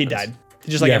just happened. He died.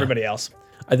 Just like everybody else.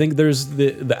 I think there's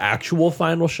the actual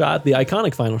final shot. The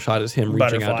iconic final shot is him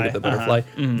reaching out to get the butterfly.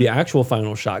 The actual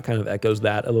final shot kind of echoes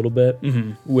that a little bit,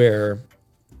 where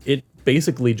it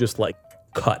basically just like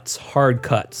hard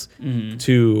cuts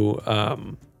to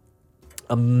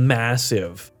a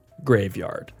massive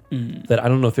graveyard that I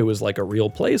don't know if it was like a real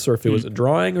place or if it was a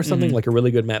drawing or something, like a really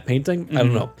good matte painting. I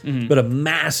don't know. But a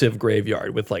massive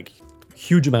graveyard with like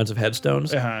huge amounts of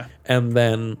headstones. And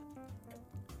then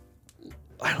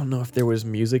I don't know if there was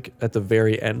music at the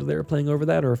very end they were playing over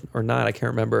that or not. I can't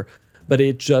remember. But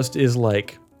it just is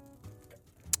like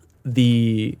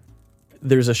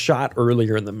there's a shot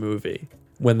earlier in the movie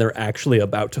when they're actually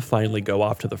about to finally go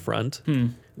off to the front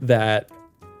that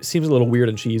seems a little weird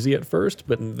and cheesy at first,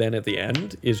 but then at the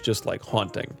end is just like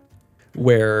haunting,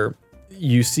 where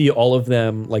you see all of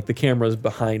them, like the camera's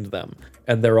behind them,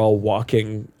 and they're all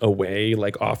walking away,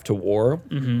 like off to war.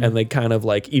 And they kind of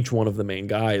like each one of the main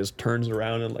guys turns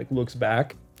around and like looks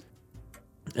back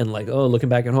and like, oh, looking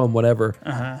back at home, whatever.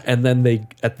 And then they,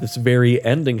 at this very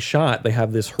ending shot, they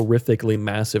have this horrifically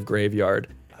massive graveyard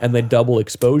and they double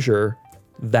exposure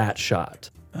that shot.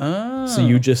 So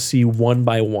you just see one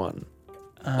by one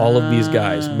all of these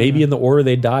guys, maybe in the order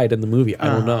they died in the movie, I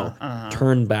don't know,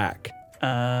 turn back.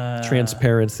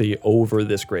 Transparency over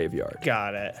this graveyard.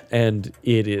 Got it. And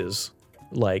it is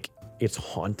like, it's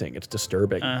haunting, it's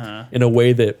disturbing in a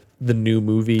way that the new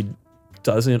movie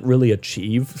doesn't really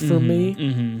achieve for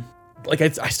me. Like,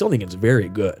 I still think it's very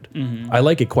good. I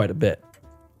like it quite a bit.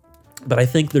 But I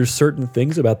think there's certain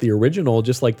things about the original,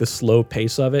 just like the slow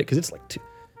pace of it, because it's like,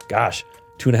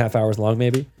 2.5 hours long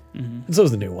maybe. And so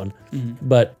is the new one.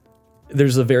 But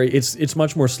there's it's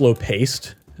much more slow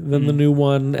paced than the new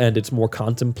one, and it's more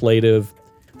contemplative.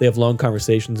 They have long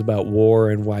conversations about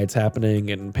war and why it's happening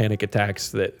and panic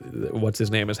attacks that what's his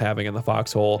name is having in the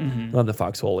foxhole. Not in the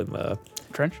foxhole, in the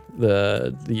trench.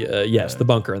 The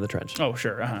bunker in the trench. Oh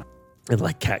sure. And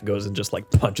like Kat goes and just like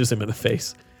punches him in the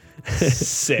face.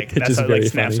 Sick. That's how it like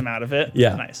snaps him out of it.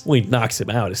 Yeah. Nice. Well, he knocks him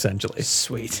out essentially.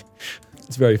 Sweet.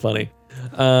 It's very funny.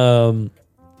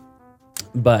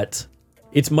 But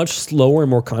it's much slower and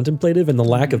more contemplative, and the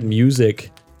lack of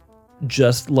music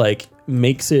just like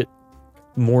makes it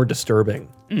more disturbing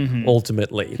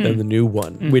ultimately than the new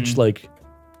one, which like,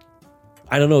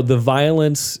 I don't know, the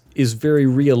violence is very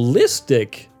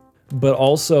realistic, but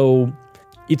also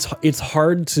it's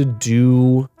hard to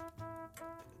do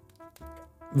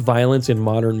violence in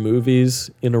modern movies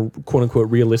in a quote unquote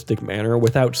realistic manner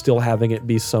without still having it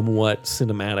be somewhat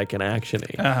cinematic and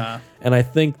actiony. And I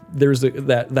think there's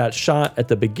that shot at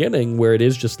the beginning where it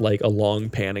is just like a long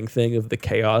panning thing of the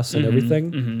chaos and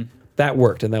everything. That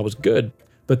worked and that was good.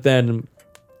 But then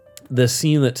the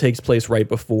scene that takes place right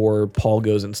before Paul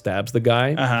goes and stabs the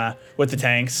guy. With the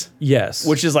tanks. Yes.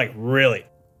 Which is like really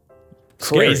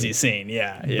crazy Scary. scene.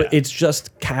 Yeah. But it's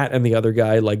just Kat and the other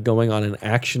guy like going on an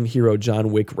action hero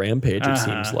John Wick rampage, it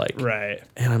seems like. Right.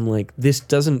 And I'm like, this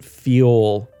doesn't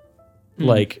feel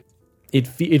like it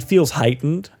feels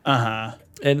heightened.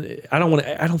 And I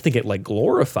don't think it like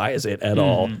glorifies it at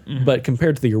all. But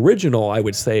compared to the original, I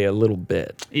would say a little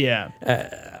bit. Yeah.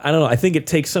 I don't know. I think it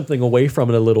takes something away from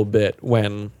it a little bit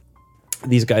when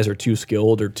these guys are too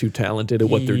skilled or too talented at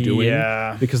what they're doing.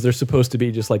 Yeah. Because they're supposed to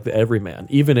be just like the everyman.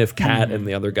 Even if Kat and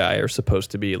the other guy are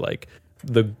supposed to be like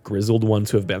the grizzled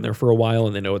ones who have been there for a while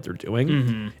and they know what they're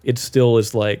doing, it still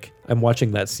is like, I'm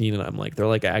watching that scene and I'm like, they're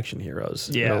like action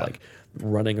heroes. Yeah. They're like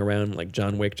running around like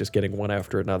John Wick, just getting one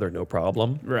after another, no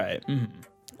problem. Right.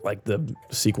 Like the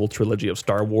sequel trilogy of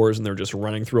Star Wars, and they're just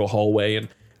running through a hallway and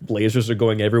lasers are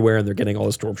going everywhere and they're getting all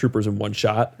the stormtroopers in one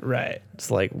shot. Right. It's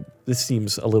like, this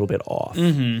seems a little bit off. So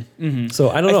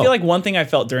I don't know. I feel like one thing I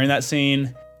felt during that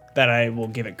scene that I will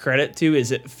give it credit to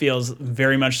is it feels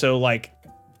very much so like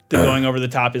the going over the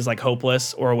top is like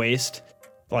hopeless or a waste.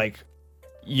 Like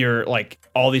you're like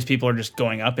all these people are just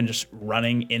going up and just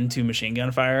running into machine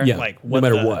gun fire. Yeah, Like no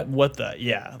matter what. What the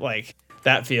like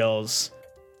that feels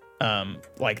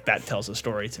like that tells a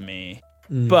story to me.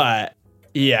 But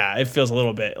yeah, it feels a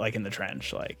little bit like in the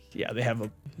trench. Like, yeah, they have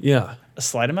a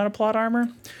slight amount of plot armor.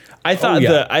 I thought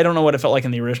I don't know what it felt like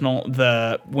in the original.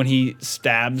 When he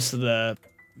stabs the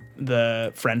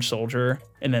French soldier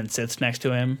and then sits next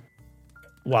to him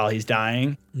while he's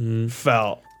dying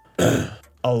felt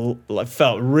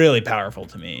really powerful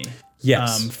to me.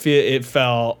 Yes. It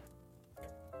felt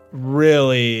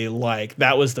really like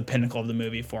that was the pinnacle of the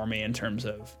movie for me in terms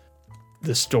of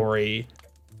the story,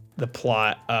 the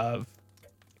plot of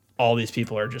all these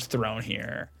people are just thrown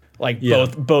here. Like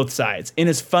both sides. And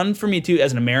it's fun for me too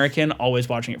as an American, always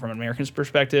watching it from an American's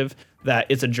perspective, that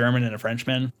it's a German and a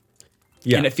Frenchman.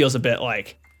 Yeah. And it feels a bit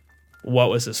like,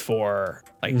 what was this for?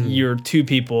 Like you're two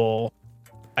people.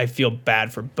 I feel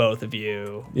bad for both of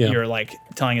you. Yeah. You're like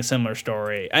telling a similar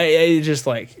story. I just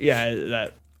like,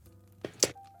 that.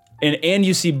 And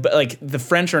you see, like, the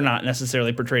French are not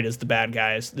necessarily portrayed as the bad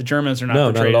guys. The Germans are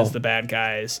not portrayed as the bad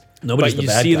guys. Nobody's the bad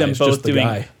guy. But you see them both doing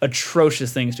guy.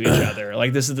 Atrocious things to each other.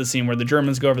 Like, this is the scene where the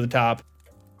Germans go over the top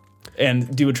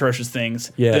and do atrocious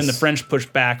things. Yes. Then the French push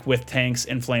back with tanks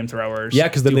and flamethrowers. Yeah,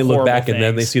 because then they look back and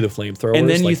then they see the flamethrowers. And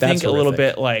then you think a little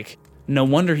bit like, no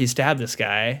wonder he stabbed this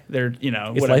guy. They're,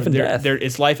 it's life and death.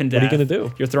 It's life and death. What are you going to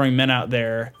do? You're throwing men out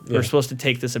there. Yeah. We're supposed to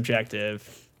take this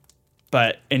objective.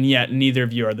 And yet neither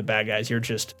of you are the bad guys. You're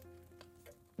just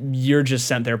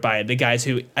sent there by the guys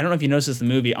who, I don't know if you noticed this in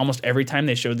the movie, almost every time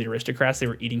they showed the aristocrats, they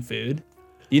were eating food.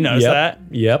 You notice that?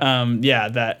 Yep.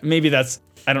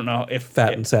 I don't know if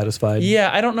fat and satisfied.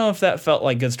 Yeah. I don't know if that felt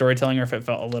like good storytelling or if it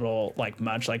felt a little like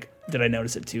much. Like, did I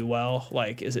notice it too well?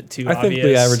 Like, is it too obvious? I think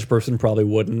the average person probably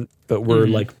wouldn't, but we're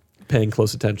like paying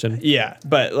close attention. Yeah.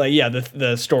 But like, yeah,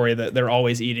 the story that they're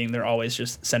always eating, they're always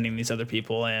just sending these other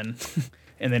people in.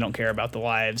 And they don't care about the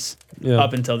lives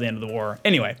up until the end of the war.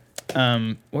 Anyway,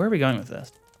 where are we going with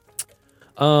this?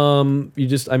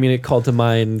 It called to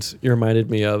mind, you reminded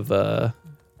me of, I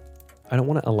don't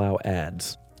want to allow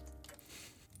ads.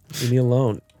 Leave me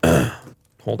alone.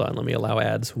 Hold on, let me allow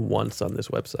ads once on this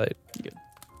website. Good.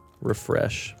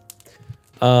 Refresh.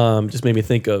 Just made me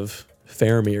think of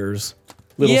Faramir's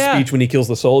little speech when he kills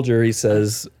the soldier. He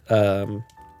says,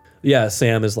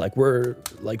 Sam is like, we're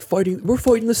fighting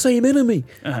the same enemy.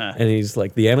 And he's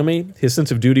like, the enemy? His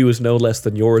sense of duty was no less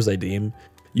than yours, I deem.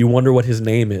 You wonder what his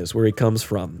name is, where he comes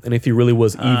from, and if he really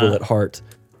was evil at heart.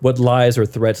 What lies or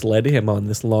threats led him on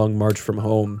this long march from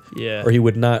home? Yeah. Or he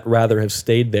would not rather have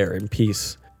stayed there in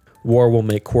peace. War will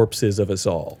make corpses of us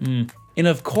all. And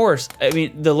of course, I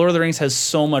mean, the Lord of the Rings has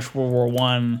so much World War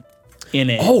I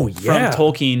in it. Oh, yeah. From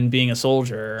Tolkien being a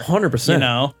soldier. 100%. You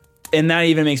know? And that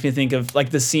even makes me think of like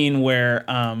the scene where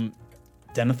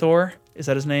Denethor, is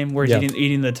that his name? Where he's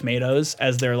eating the tomatoes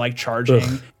as they're like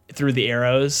charging through the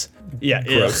arrows. Yeah,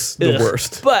 gross. The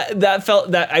worst. But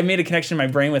that I made a connection in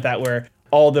my brain with that where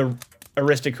all the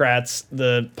aristocrats,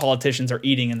 the politicians are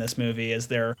eating in this movie as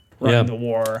they're running the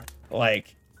war.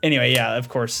 Like, anyway, yeah, of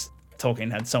course,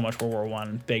 Tolkien had so much World War I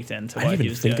baked into what he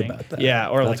was doing. About that. Yeah,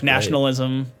 or that's like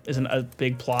nationalism isn't a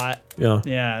big plot. Yeah.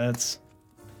 Yeah,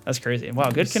 that's crazy. Wow,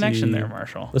 good connection there,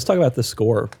 Marshall. Let's talk about the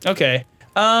score. Okay.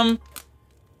 I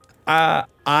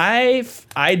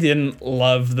didn't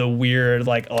love the weird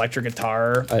like electric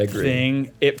guitar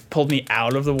thing. It pulled me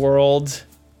out of the world,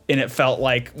 and it felt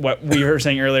like what we were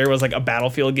saying earlier was like a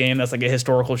Battlefield game that's like a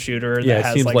historical shooter. Yeah,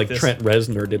 that it seems like Trent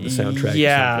Reznor did the soundtrack.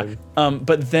 Yeah.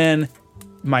 But then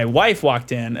my wife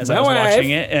walked in as I was watching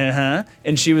it,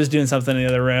 and she was doing something in the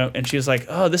other room, and she was like,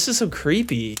 "Oh, this is so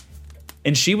creepy."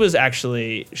 And she was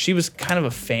kind of a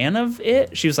fan of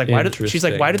it. She was like, why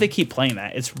do they keep playing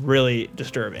that? It's really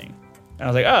disturbing. And I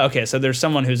was like, oh, okay. So there's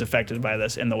someone who's affected by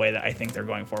this in the way that I think they're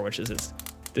going for, which is it's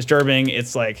disturbing.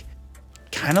 It's like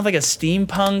kind of like a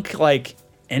steampunk, like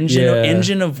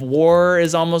engine of war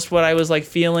is almost what I was like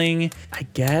feeling. I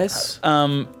guess.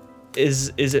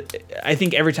 Is it? I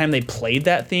think every time they played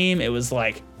that theme, it was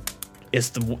like,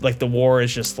 the war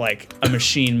is just like a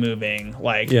machine moving,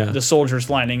 like the soldiers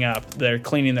lining up, they're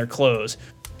cleaning their clothes,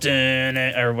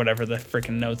 or whatever the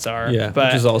freaking notes are. Yeah,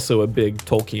 which is also a big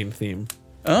Tolkien theme.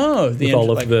 Oh, with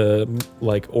all of the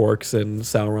like orcs and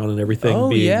Sauron and everything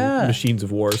being machines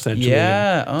of war, essentially.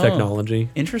 Yeah, technology.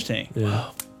 Interesting.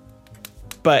 Yeah.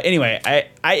 But anyway,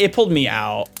 it pulled me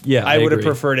out. Yeah, I I would have agree.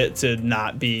 preferred it to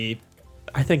not be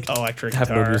I think electric have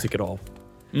no guitar. music at all.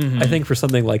 I think for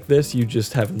something like this, you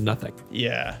just have nothing.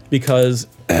 Yeah. Because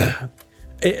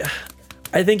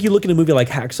I think you look at a movie like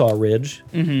Hacksaw Ridge,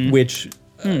 which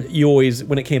you always,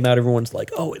 when it came out, everyone's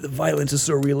like, oh, the violence is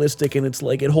so realistic, and it's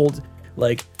like, it holds,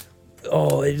 like,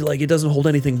 oh, it doesn't hold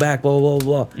anything back, blah, blah,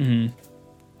 blah, blah. And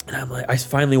I'm like, I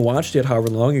finally watched it however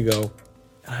long ago,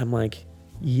 and I'm like,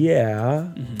 yeah,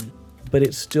 but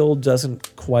it still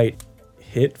doesn't quite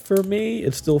hit for me.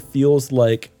 It still feels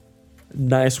like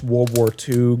nice World War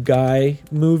II guy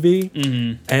movie,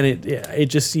 and it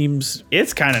just seems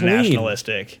It's kind of clean.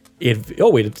 nationalistic.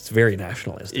 It's very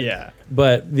nationalistic. Yeah.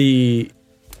 But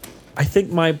I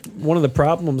think one of the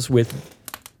problems with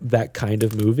that kind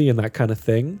of movie and that kind of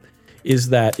thing is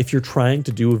that if you're trying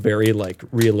to do a very like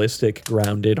realistic,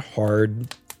 grounded,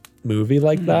 hard movie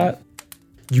like that,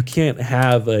 you can't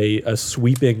have a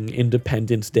sweeping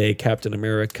Independence Day Captain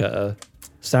America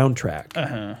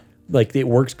soundtrack. Like, it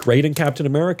works great in Captain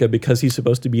America because he's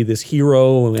supposed to be this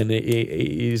hero, and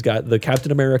he's got the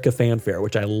Captain America fanfare,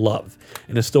 which I love,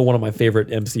 and it's still one of my favorite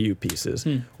MCU pieces.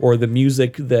 Or the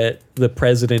music that the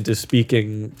president is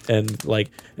speaking, and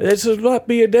like, this will not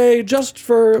be a day just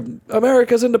for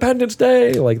America's Independence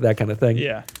Day, like that kind of thing.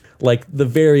 Yeah. Like the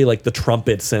very, like the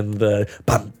trumpets and the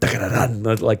bum,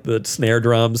 da-da-da-dun, like the snare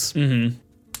drums,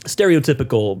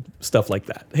 stereotypical stuff like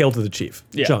that. Hail to the chief,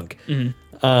 junk.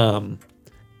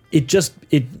 It just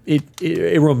it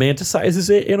romanticizes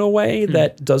it in a way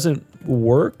that doesn't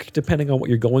work depending on what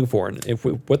you're going for. And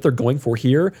what they're going for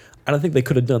here, I don't think they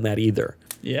could have done that either.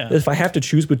 Yeah. If I have to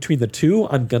choose between the two,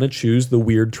 I'm gonna choose the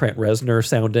weird Trent Reznor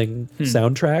sounding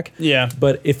soundtrack. Yeah.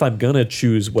 But if I'm gonna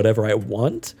choose whatever I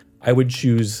want, I would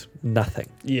choose nothing.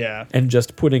 Yeah. And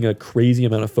just putting a crazy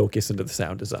amount of focus into the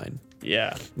sound design.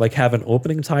 Yeah. Like, have an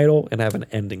opening title and have an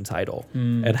ending title,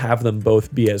 and have them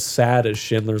both be as sad as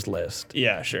Schindler's List,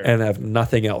 Yeah, sure. and have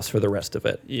nothing else for the rest of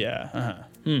it. Yeah.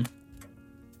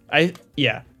 I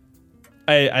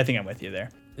think I'm with you there.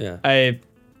 Yeah,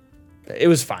 It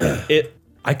was fine.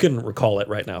 I couldn't recall it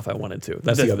right now if I wanted to.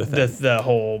 That's the other thing. The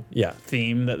whole Yeah.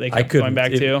 theme that they I kept couldn't going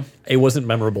back to. It wasn't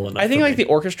memorable enough. I think for like me. the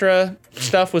orchestra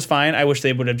stuff was fine. I wish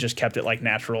they would have just kept it like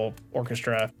natural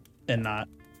orchestra and not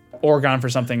gone for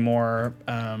something more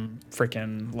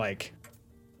freaking like,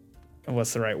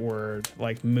 what's the right word?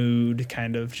 Like mood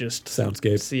kind of just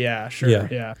Soundscape. Yeah, sure. Yeah.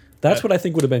 Yeah. That's what I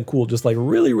think would have been cool. Just like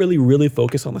really, really, really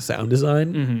focus on the sound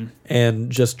design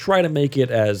and just try to make it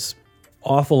as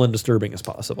awful and disturbing as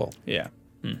possible, Yeah.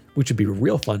 which would be a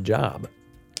real fun job.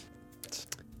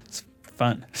 It's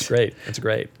fun. It's great. It's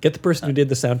great. Get the person who did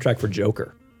the soundtrack for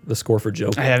Joker, the score for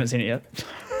Joker. I haven't seen it yet.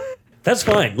 That's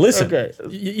fine. Listen, Okay.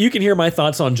 you can hear my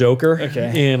thoughts on Joker.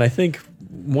 Okay. And I think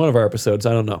one of our episodes,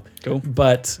 I don't know. Cool.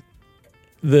 But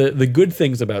the good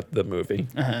things about the movie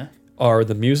are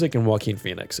the music and Joaquin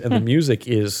Phoenix. And the music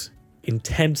is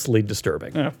intensely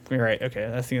disturbing. Oh, you're right.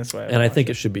 Okay. I think that's why. And I think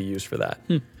it should be used for that.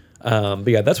 But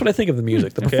yeah, that's what I think of the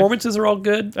music. The performances are all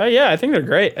good. Oh yeah, I think they're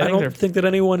great. I don't think that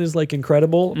anyone is like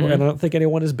incredible, and I don't think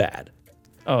anyone is bad.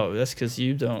 Oh, that's because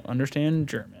you don't understand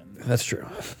German. That's true.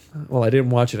 Well, I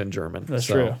didn't watch it in German. That's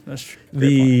so. true. That's true.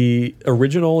 The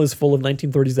original is full of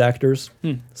 1930s actors.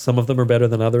 Some of them are better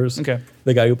than others. Okay.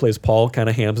 The guy who plays Paul kind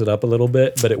of hams it up a little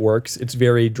bit, but it works. It's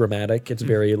very dramatic. It's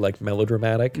very like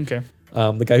melodramatic. Okay.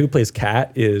 The guy who plays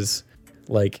Cat is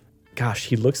like, gosh,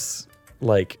 he looks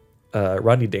like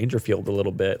Rodney Dangerfield a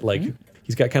little bit. Like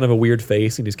he's got kind of a weird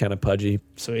face and he's kind of pudgy.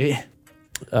 Sweet.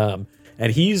 And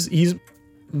he's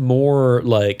more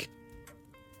like,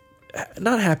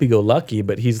 not happy-go-lucky,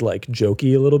 but he's like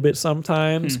jokey a little bit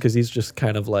sometimes because he's just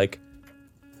kind of like,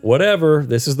 whatever,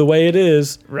 this is the way it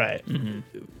is. Right.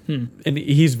 And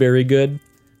he's very good.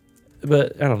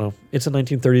 But I don't know. It's a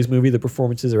 1930s movie. The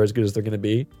performances are as good as they're going to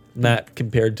be. Not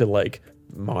compared to like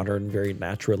modern, very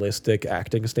naturalistic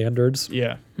acting standards.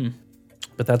 Yeah.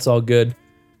 But that's all good.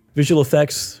 Visual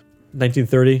effects,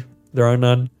 1930, there are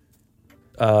none.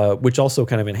 Which also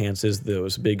kind of enhances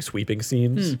those big sweeping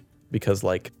scenes because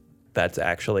like that's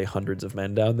actually hundreds of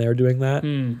men down there doing that,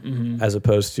 as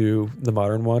opposed to the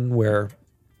modern one where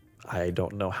I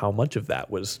don't know how much of that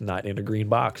was not in a green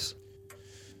box.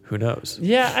 Who knows?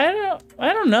 Yeah,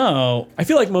 I don't know. I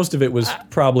feel like most of it was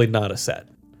probably not a set.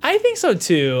 I think so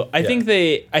too. I think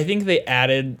they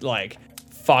added like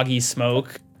foggy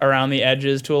smoke around the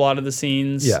edges to a lot of the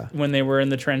scenes when they were in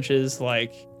the trenches.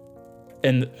 Like,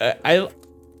 and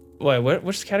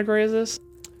which category is this?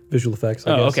 Visual effects,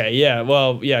 I guess. Okay, yeah.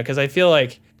 Well, yeah, because I feel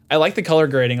like I like the color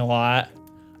grading a lot.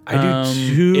 I do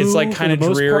too. It's like for kind of the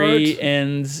most dreary part.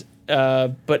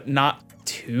 and but not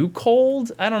too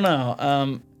cold. I don't know.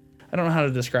 I don't know how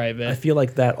to describe I it. feel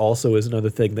like that also is another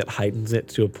thing that heightens it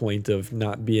to a point of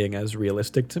not being as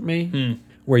realistic to me,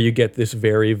 where you get this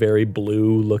very, very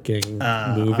blue-looking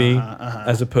movie,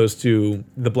 as opposed to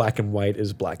the black and white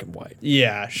is black and white.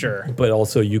 Yeah, sure. But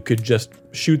also, you could just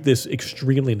shoot this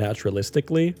extremely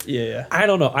naturalistically. Yeah. I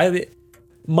don't know.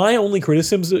 My only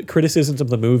criticisms of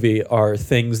the movie are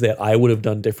things that I would have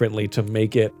done differently to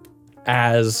make it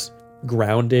as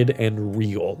grounded and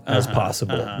real as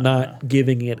possible, not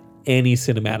giving it any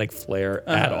cinematic flair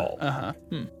at all.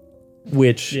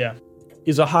 Which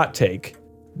is a hot take,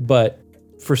 but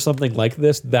for something like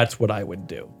this, that's what I would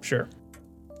do. Sure.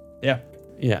 Yeah.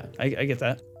 Yeah. I get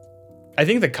that. I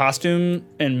think the costume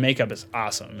and makeup is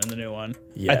awesome in the new one.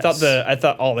 Yes. I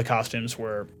thought all the costumes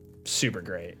were super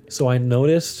great. So I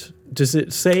noticed, does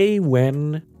it say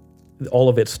when all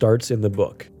of it starts in the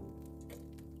book?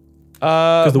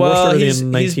 Because the war started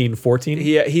in 1914?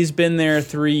 He's been there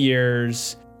 3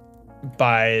 years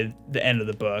by the end of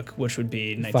the book, which would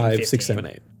be 1915. 5, 6, 7,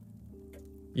 8.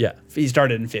 Yeah. He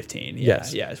started in 15. Yeah,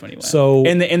 Yes. Yeah, is when he went. So-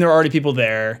 and there were already people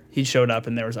there. He showed up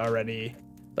and there was already,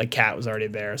 like, Kat was already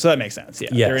there. So that makes sense. Yeah,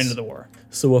 Yes. they're into the war.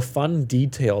 So a fun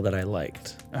detail that I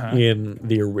liked in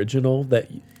the original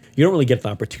that you don't really get an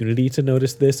opportunity to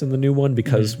notice this in the new one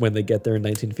because when they get there in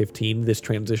 1915, this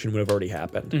transition would have already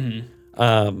happened.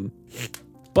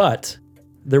 But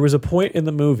there was a point in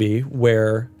the movie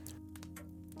where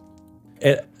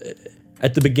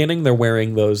at the beginning they're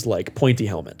wearing those like pointy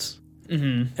helmets.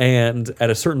 And at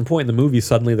a certain point in the movie,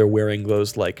 suddenly they're wearing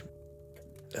those like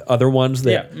other ones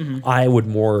that I would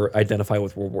more identify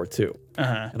with World War II.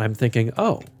 And I'm thinking,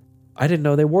 oh, I didn't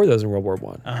know they wore those in World War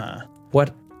I.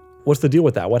 What's the deal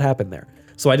with that? What happened there?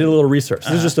 So I did a little research.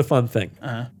 This is just a fun thing.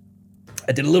 I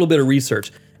did a little bit of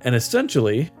research, and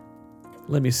essentially,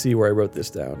 let me see where I wrote this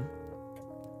down.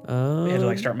 They had to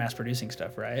like start mass producing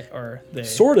stuff, right? Or they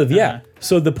Sort of, yeah.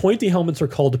 So the pointy helmets are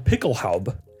called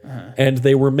Pickelhaube, and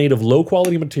they were made of low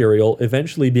quality material,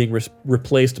 eventually being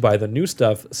replaced by the new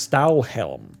stuff,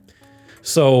 Stahlhelm.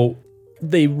 So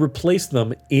they replaced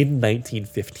them in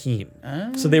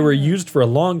 1915. So they were used for a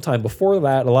long time before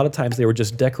that. A lot of times they were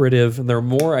just decorative, and they're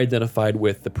more identified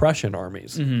with the Prussian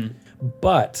armies.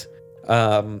 But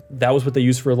that was what they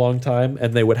used for a long time,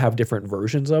 and they would have different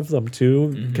versions of them too,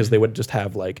 because they would just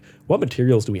have like, what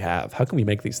materials do we have? How can we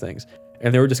make these things?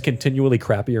 And they were just continually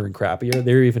crappier and crappier.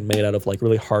 They were even made out of like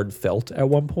really hard felt at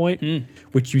one point,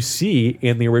 which you see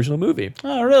in the original movie.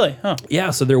 Oh, really? Huh.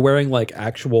 Yeah, so they're wearing like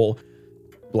actual,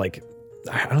 like,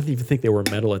 I don't even think they were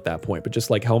metal at that point, but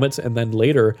just like helmets. And then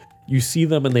later you see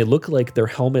them and they look like their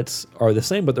helmets are the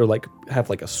same, but they're like, have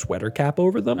like a sweater cap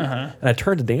over them. And I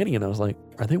turned to Danny and I was like,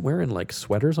 are they wearing like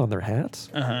sweaters on their hats?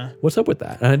 What's up with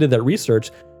that? And I did that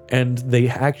research, and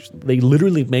they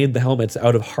literally made the helmets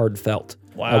out of hard felt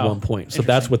at one point. So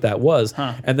that's what that was.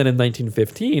 And then in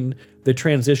 1915, they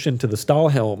transitioned to the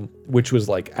Stahlhelm, which was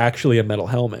like actually a metal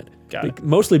helmet.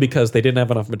 Mostly because they didn't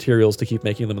have enough materials to keep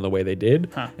making them in the way they did.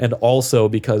 And also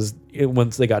because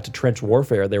once they got to trench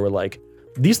warfare, they were like,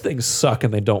 these things suck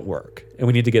and they don't work. And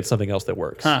we need to get something else that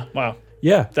works. Wow.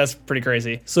 Yeah. That's pretty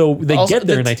crazy. So they Also, get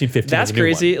there in 1915. That's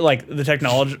crazy. Like the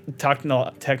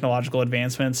technological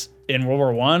advancements in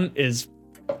World War I is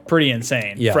pretty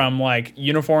insane. Yeah. From like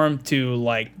uniform to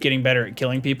like getting better at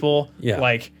killing people. Yeah.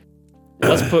 Like,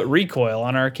 let's put recoil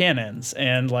on our cannons,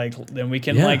 and like then we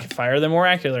can like fire them more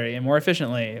accurately and more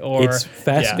efficiently. Or it's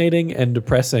fascinating and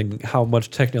depressing how much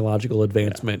technological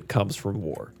advancement comes from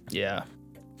war. Yeah.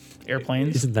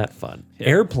 Airplanes. Isn't that fun?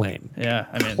 Airplane. Yeah.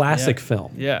 I mean, Classic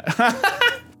film. Yeah.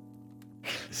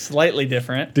 Slightly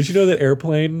different. Did you know that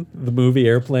Airplane, the movie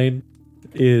Airplane,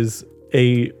 is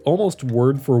a almost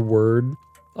word for word,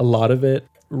 a lot of it,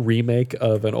 remake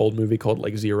of an old movie called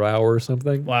like 0 Hour or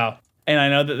something? Wow. And I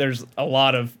know that there's a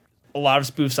lot of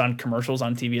spoofs on commercials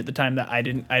on TV at the time that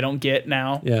I don't get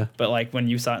now. Yeah. But like when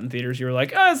you saw it in theaters, you were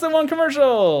like, oh, it's the one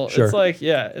commercial. Sure. It's like,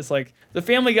 it's like the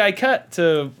Family Guy cut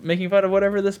to making fun of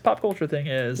whatever this pop culture thing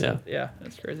is. Yeah. Yeah,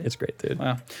 that's crazy. It's great, dude.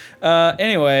 Wow.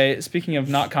 Anyway, speaking of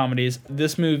not comedies,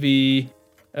 this movie,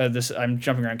 I'm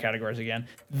jumping around categories again.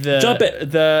 Jump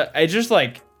it.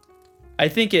 I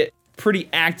think it pretty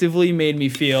actively made me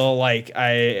feel like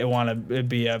I want to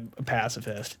be a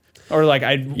pacifist. Or like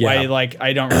I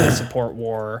don't really support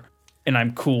war, and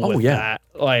I'm cool with that.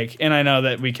 Like, and I know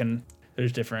that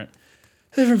there's different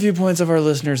viewpoints of our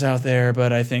listeners out there,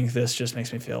 but I think this just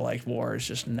makes me feel like war is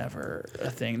just never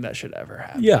a thing that should ever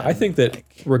happen. Yeah, I think that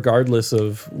regardless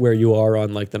of where you are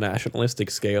on like the nationalistic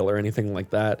scale or anything like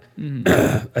that,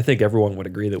 I think everyone would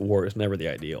agree that war is never the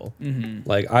ideal.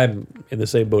 Like, I'm in the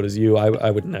same boat as you.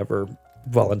 I would never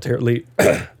voluntarily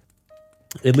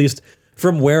at least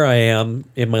from where I am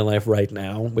in my life right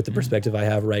now, with the perspective I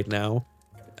have right now,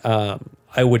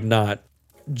 I would not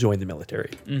join the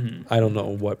military. I don't know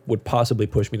what would possibly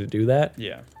push me to do that.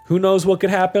 Yeah. Who knows what could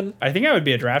happen? I think I would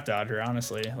be a draft dodger,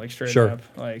 honestly. Like straight Sure. up.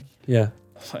 Like Yeah.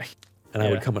 like And I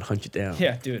would Yeah. come and hunt you down.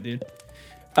 yeah, do it, dude.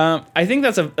 I think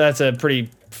that's a pretty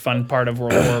fun part of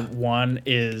World War One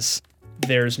is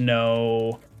there's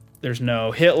no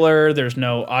Hitler, there's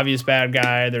no obvious bad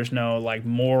guy, there's no like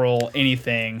moral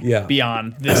anything Yeah.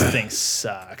 beyond this thing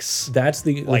sucks. That's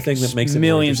the Like thing that makes it more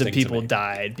millions of interesting to people me.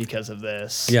 died because of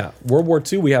this. Yeah, World War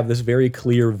II, we have this very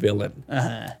clear villain.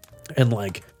 And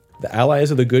like the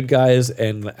Allies are the good guys,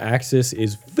 and the Axis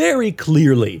is very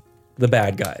clearly the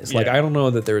bad guys. Like Yeah. I don't know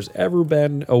that there's ever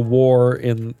been a war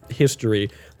in history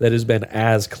that has been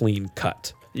as clean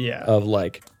cut. Yeah. Of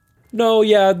like, no,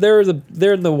 yeah, they're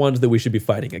the ones that we should be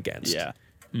fighting against. Yeah.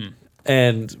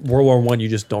 And World War I, you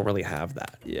just don't really have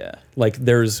that. Yeah. Like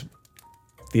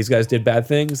these guys did bad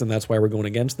things, and that's why we're going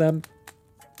against them.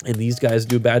 And these guys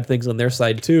do bad things on their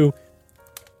side too.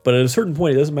 But at a certain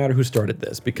point, it doesn't matter who started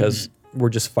this because we're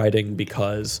just fighting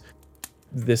because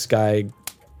this guy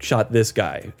shot this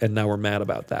guy, and now we're mad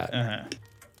about that.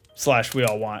 Slash, we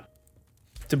all want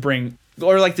to bring,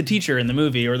 or like the teacher in the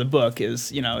movie or the book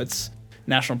is, you know, it's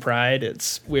national pride.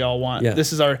 It's we all want. Yeah.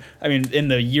 This is our. I mean, in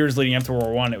the years leading up to World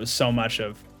War One, it was so much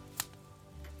of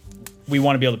we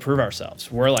want to be able to prove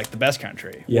ourselves. We're like the best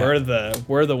country. Yeah.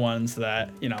 We're the ones that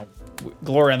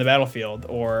glory on the battlefield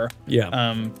or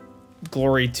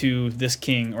glory to this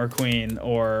king or queen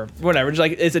or whatever. Just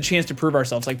like it's a chance to prove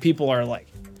ourselves. Like people are like,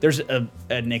 there's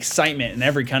an excitement in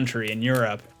every country in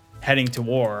Europe heading to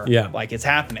war. Yeah. Like it's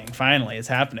happening. Finally, it's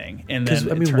happening. And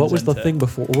then I mean, what was the thing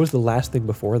before? What was the last thing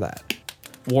before that?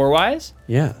 war-wise?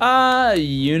 Yeah.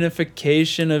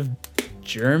 Unification of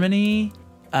Germany.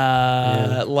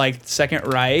 Like Second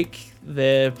Reich.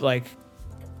 The like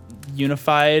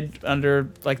unified under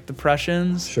like the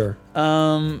Prussians. Sure.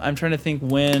 I'm trying to think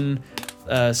when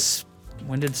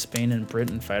did Spain and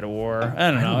Britain fight a war?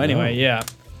 I don't know. Anyway, yeah.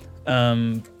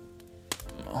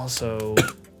 Also,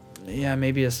 yeah,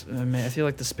 maybe I feel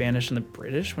like the Spanish and the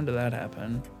British. When did that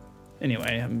happen?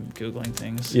 Anyway, I'm Googling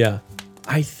things. Yeah.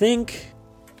 I think.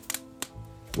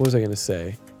 What was I going to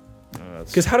say?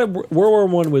 Because how did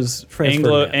World War I was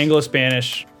transferred?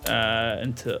 Anglo-Spanish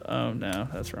into. Oh no,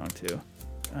 that's wrong too.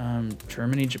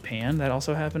 Germany, Japan. That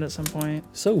also happened at some point.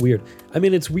 So weird. I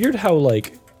mean, it's weird how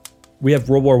like we have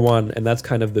World War I, and that's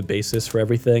kind of the basis for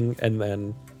everything, and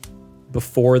then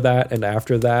before that and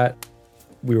after that,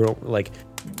 we were like,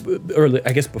 or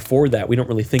I guess before that, we don't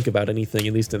really think about anything,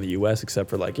 at least in the U.S., except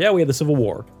for like, yeah, we had the Civil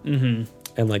War, and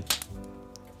like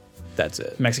that's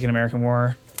it. Mexican-American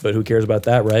War. But who cares about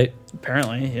that, right?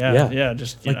 Apparently, yeah.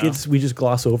 Just like we just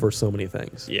gloss over so many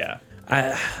things. Yeah.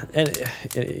 And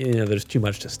there's too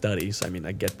much to study. So I mean,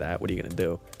 I get that. What are you gonna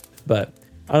do? But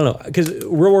I don't know, because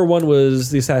World War I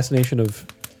was the assassination of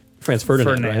Franz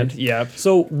Ferdinand, right? Yep.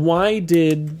 So why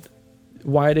did?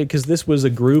 Because this was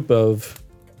a group of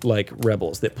like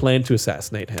rebels that planned to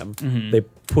assassinate him. They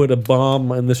put a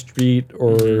bomb on the street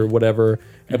or whatever,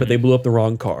 but they blew up the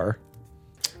wrong car.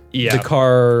 Yeah. The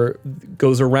car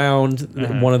goes around.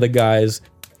 One of the guys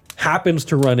happens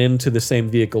to run into the same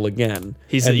vehicle again.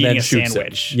 He's and eating then a shoots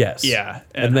sandwich. him. Yes. Yeah.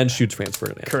 And then shoots Franz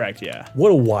Ferdinand. Correct. Yeah. What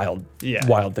a wild thing to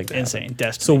happen. Insane.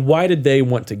 Destiny. So why did they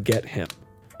want to get him?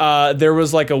 There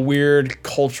was like a weird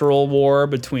cultural war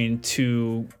between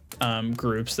two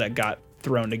groups that got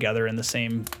thrown together in the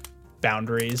same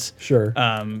boundaries. Sure.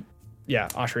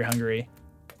 Austria-Hungary.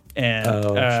 And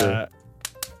sure.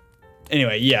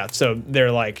 Anyway, yeah, so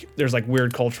there's like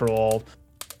weird cultural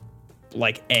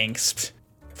like angst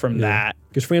from that.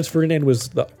 Because Franz Ferdinand was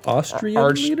the Austrian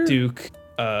leader? Archduke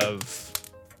of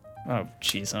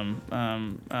jeez, I'm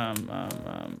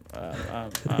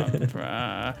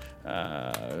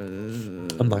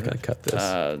not gonna cut this.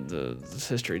 The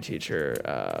history teacher,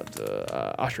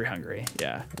 the Austria-Hungary,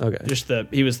 yeah. Okay.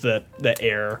 He was the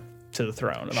heir to the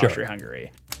throne of Sure.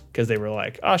 Austria-Hungary because they were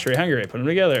like Austria-Hungary, put them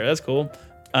together, that's cool.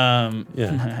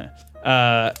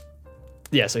 Yeah.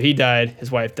 So he died, his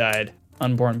wife died,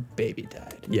 unborn baby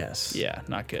died. Yes. Yeah,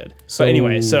 not good. So- But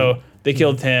anyway, so they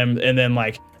killed him, and then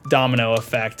like domino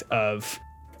effect of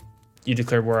you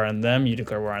declare war on them, you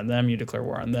declare war on them, you declare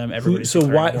war on them. Everybody's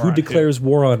declaring war Who on declares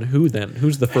war on who then?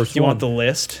 Who's the first You one? want the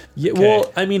list? Yeah, Okay.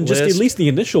 well, I mean, just at List. least the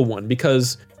initial one,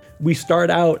 because we start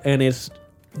out and it's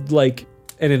like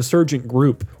an insurgent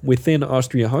group within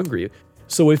Austria-Hungary.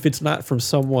 So if it's not from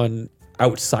someone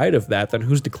outside of that, then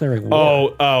who's declaring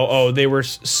war? They were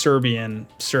Serbian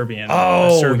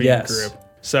Oh, Serbian yes. group.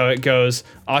 So it goes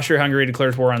Austria-Hungary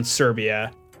declares war on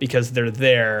Serbia because they're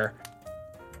there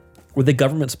Were they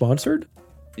government sponsored?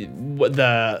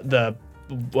 Well,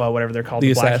 whatever they're called,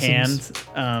 The the Black assassins?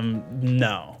 Hand.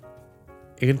 No.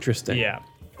 Interesting. Yeah.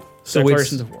 So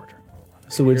Declarations of war.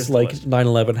 So Here's it's the like list.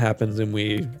 9/11 happens and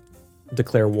we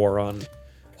declare war on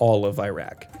all of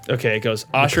Iraq. Okay, it goes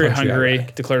Austria-Hungary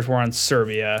Iraq. declares war on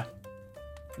Serbia.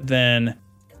 Then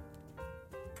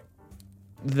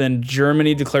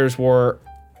Germany declares war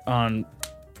on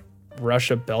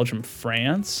Russia, Belgium,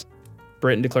 France.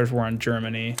 Britain declares war on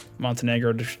Germany.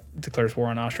 Montenegro declares war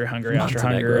on Austria-Hungary.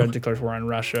 Austria-Hungary Montenegro. declares war on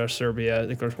Russia. Serbia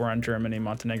declares war on Germany.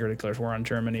 Montenegro declares war on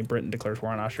Germany. Britain declares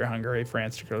war on Austria-Hungary.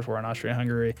 France declares war on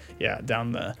Austria-Hungary. Yeah,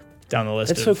 down the list.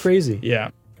 That's so crazy. Yeah.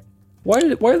 Why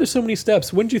are there so many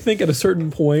steps? Wouldn't you think at a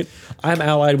certain point, I'm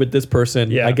allied with this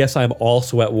person, Yeah. I guess I'm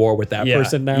also at war with that Yeah,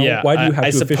 person now? yeah. Why do you have I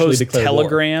to officially suppose declare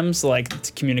telegrams,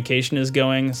 like communication is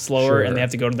going slower, Sure. and they have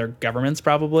to go to their governments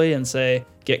probably and say,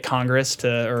 get Congress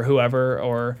to, or whoever,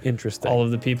 or Interesting. all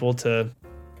of the people to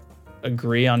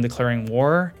agree on declaring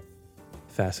war.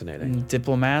 Fascinating. And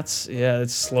diplomats, yeah,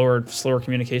 it's slower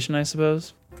communication, I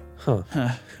suppose. Huh.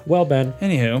 Well, Ben,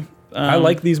 Anywho, I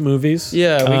like these movies.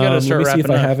 yeah, we gotta start Let me see if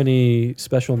wrapping I up. have any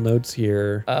special notes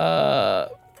here.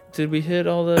 Did we hit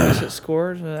all the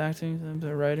scores, acting,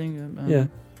 the writing? Yeah.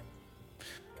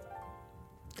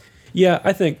 Yeah,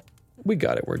 I think we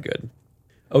got it. We're good.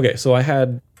 Okay, so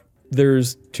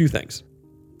there's two things.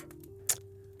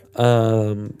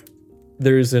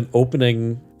 There's an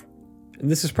opening,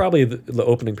 and this is probably the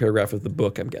opening paragraph of the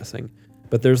book, I'm guessing,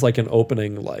 but there's like an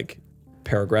opening like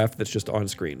paragraph that's just on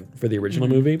screen for the original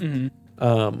movie,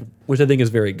 which I think is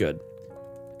very good.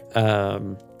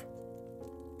 And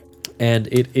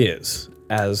it is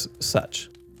as such.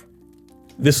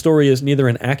 This story is neither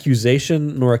an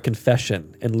accusation nor a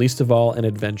confession, and least of all, an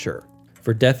adventure.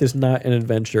 For death is not an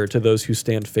adventure to those who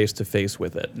stand face to face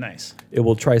with it. Nice. It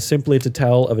will try simply to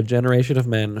tell of a generation of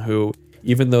men who,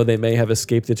 even though they may have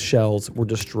escaped its shells, were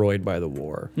destroyed by the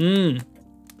war. I think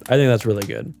that's really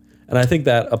good. And I think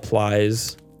that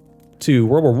applies to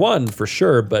World War I for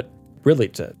sure, but really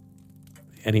to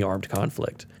any armed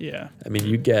conflict. Yeah. I mean,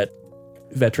 you get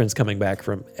veterans coming back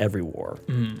from every war.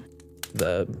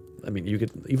 You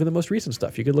could, even the most recent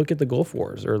stuff, you could look at the Gulf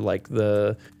Wars or like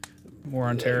the War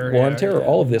on Terror. War on Terror,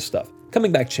 all of this stuff.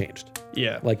 Coming back changed.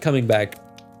 Yeah. Like coming back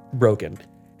broken.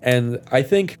 And I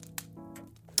think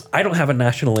I don't have a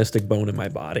nationalistic bone in my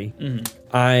body.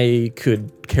 I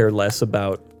could care less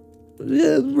about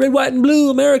red, white, and blue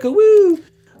America, woo!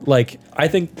 Like, I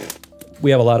think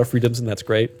we have a lot of freedoms and that's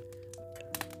great.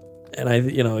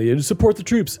 And you support the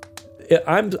troops.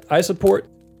 I support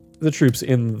the troops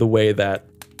in the way that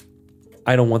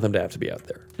I don't want them to have to be out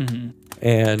there.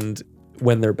 And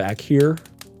when they're back here,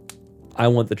 I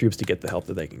want the troops to get the help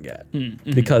that they can get.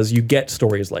 Because you get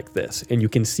stories like this and you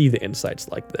can see the insights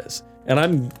like this. And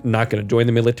I'm not going to join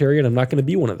the military and I'm not going to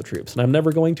be one of the troops. And I'm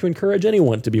never going to encourage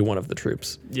anyone to be one of the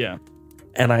troops. Yeah.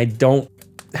 And I don't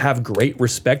have great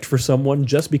respect for someone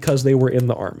just because they were in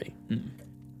the army.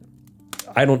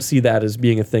 I don't see that as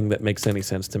being a thing that makes any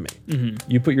sense to me.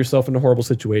 You put yourself in a horrible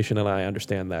situation and I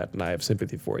understand that and I have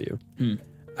sympathy for you.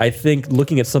 I think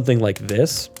looking at something like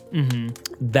this,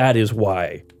 that is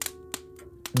why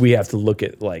we have to look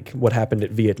at like what happened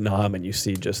at Vietnam and you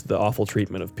see just the awful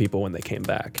treatment of people when they came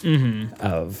back.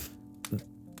 Of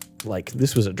like,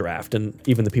 this was a draft, and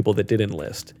even the people that did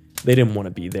enlist, they didn't want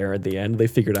to be there at the end. They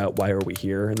figured out, why are we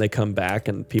here? And they come back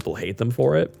and people hate them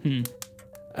for it.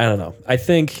 I don't know. I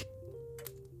think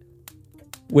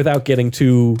without getting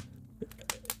too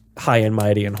high and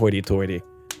mighty and hoity-toity,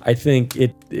 I think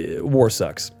war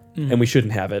sucks and we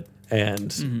shouldn't have it,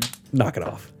 and knock it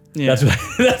off. Yeah.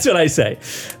 That's what I say.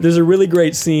 There's a really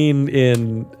great scene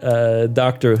in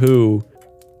Doctor Who.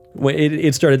 When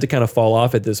it started to kind of fall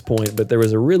off at this point, but there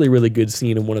was a really, really good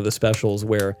scene in one of the specials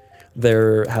where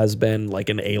there has been like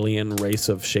an alien race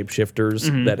of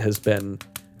shapeshifters that has been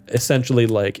essentially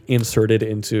like inserted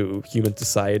into human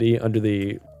society under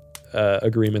the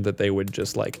agreement that they would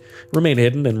just like remain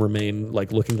hidden and remain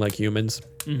like looking like humans.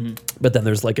 But then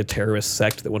there's like a terrorist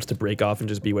sect that wants to break off and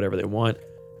just be whatever they want,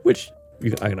 which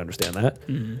I can understand that.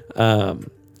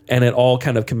 And it all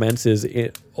kind of commences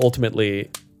ultimately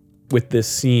with this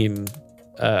scene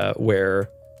where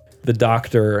the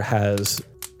Doctor has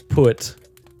put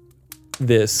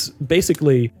this,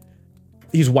 basically,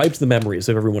 he's wiped the memories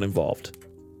of everyone involved.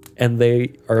 And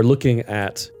they are looking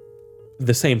at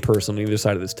the same person on either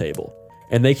side of this table.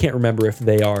 And they can't remember if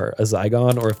they are a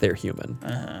Zygon or if they're human.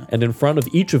 And in front of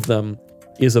each of them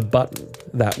is a button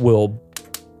that will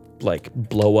like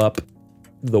blow up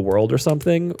the world or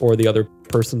something, or the other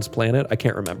person's planet. I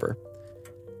can't remember.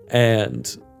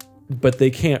 But they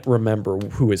can't remember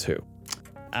who is who.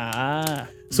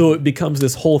 So it becomes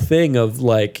this whole thing of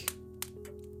like,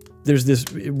 there's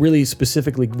this really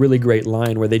specifically really great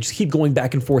line where they just keep going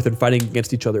back and forth and fighting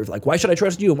against each other. Like, why should I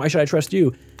trust you? And why should I trust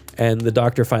you? And the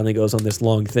doctor finally goes on this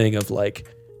long thing of like,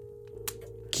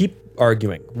 keep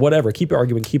arguing, whatever, keep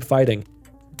arguing, keep fighting.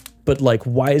 But like,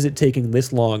 why is it taking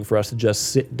this long for us to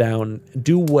just sit down,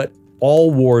 do what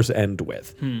all wars end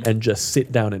with, and just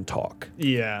sit down and talk?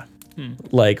 Yeah.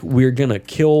 Like, we're gonna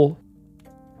kill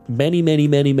many, many,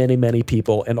 many, many, many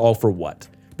people, and all for what?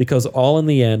 Because all in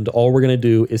the end, all we're gonna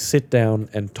do is sit down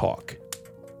and talk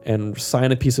and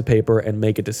sign a piece of paper and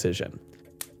make a decision.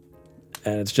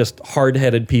 And it's just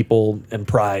hard-headed people and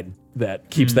pride that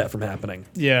keeps that from happening.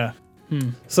 Yeah.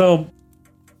 So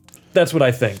that's what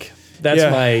I think. That's Yeah.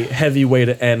 my heavy way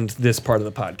to end this part of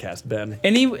the podcast, Ben.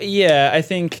 I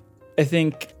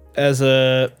think as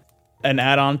an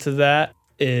add-on to that,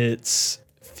 it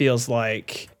feels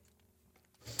like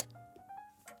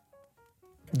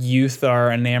youth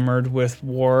are enamored with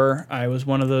war. I was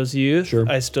one of those youth. Sure.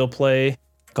 I still play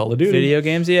Call of Duty. video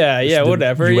games. Yeah, The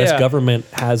whatever. U.S. yeah. government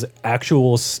has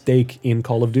actual stake in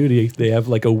Call of Duty. They have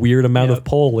like a weird amount of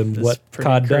pull in It's what pretty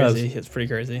COD crazy. does. It's pretty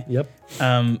crazy. Yep.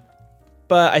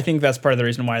 But I think that's part of the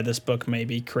reason why this book may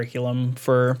be curriculum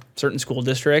for certain school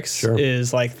districts. Sure.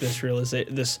 Is like this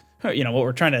what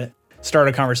we're trying to start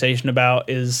a conversation about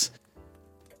is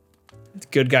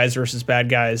good guys versus bad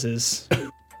guys is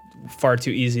far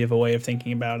too easy of a way of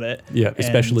thinking about it. Yeah,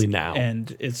 especially now.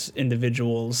 And it's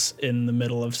individuals in the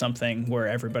middle of something where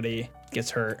everybody gets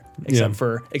hurt except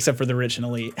for the rich and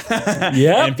elite.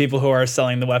 Yeah. And people who are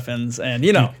selling the weapons and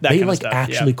that They kind of like stuff.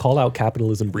 actually call out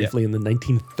capitalism briefly in the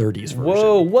 1930s version.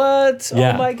 Whoa, what?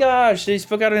 Yeah. Oh my gosh, they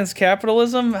spoke out against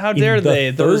capitalism? How dare the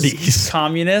they? 30s. Those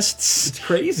communists. It's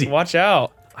crazy. Watch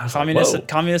out. was like, whoa.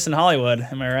 Communists in Hollywood,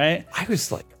 am I right? I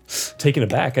was like taken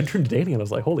aback. I turned to Danny and I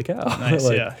was like, holy cow. Nice,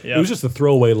 Like, yeah. It was just a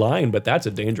throwaway line, but that's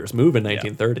a dangerous move in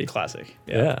 1930. Classic.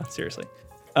 Yeah. Seriously.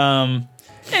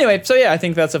 Anyway, so yeah, I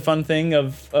think that's a fun thing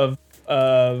of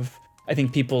I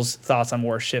think people's thoughts on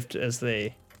war shift as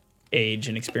they age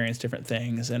and experience different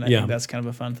things, and I think that's kind of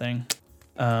a fun thing.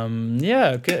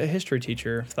 Good history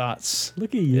teacher thoughts.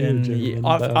 Look at you, And Jeremy.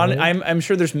 I'm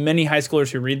sure there's many high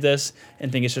schoolers who read this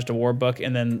and think it's just a war book,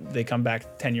 and then they come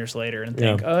back 10 years later and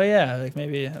think, oh yeah, like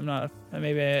maybe I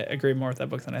agree more with that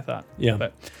book than I thought. Yeah.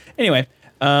 But anyway,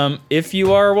 if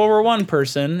you are a World War I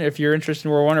person, if you're interested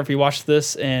in World War I, or if you watch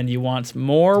this and you want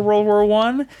more World War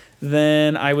I,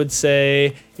 then I would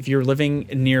say if you're living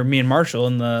near me and Marshall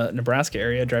in the Nebraska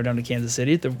area, drive down to Kansas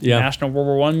City. The National World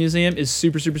War I Museum is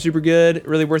super, super, super good.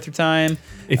 Really worth your time.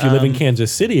 If you live in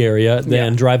Kansas City area,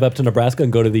 then drive up to Nebraska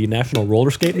and go to the National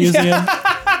Roller Skate Museum.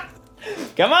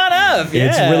 Come on up.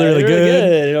 It's really, really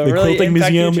good. It'll The really Quilting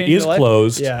impact you, Museum change your is life.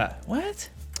 closed. Yeah. What?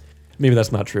 Maybe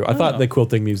that's not true. I thought the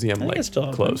Quilting Museum I think it's still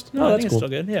open. closed. No, I think it's still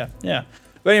good. Yeah.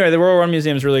 But anyway, the World War I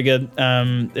Museum is really good.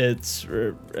 It's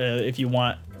if you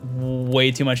want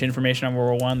way too much information on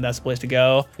World War I, that's the place to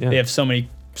go. Yeah. They have so many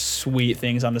sweet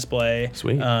things on display.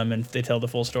 Sweet. And they tell the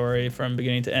full story from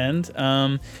beginning to end.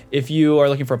 If you are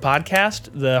looking for a podcast,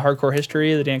 the Hardcore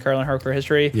History, the Dan Carlin Hardcore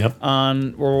History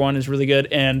on World War I is really good.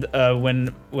 And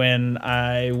when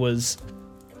I was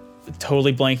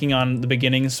totally blanking on the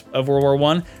beginnings of World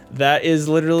War I, that is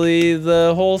literally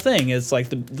the whole thing. It's like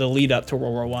the lead up to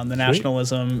World War I, the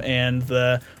nationalism and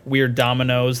the weird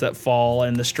dominoes that fall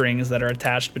and the strings that are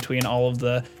attached between all of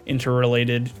the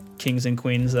interrelated kings and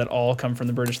queens that all come from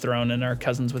the British throne and are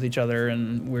cousins with each other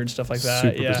and weird stuff like that.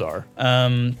 Super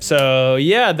bizarre. So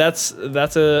yeah, that's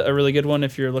a really good one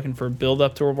if you're looking for build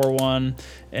up to World War I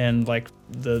and like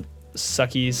the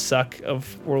sucky suck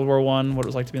of World War I, what it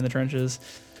was like to be in the trenches.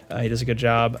 He does a good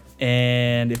job.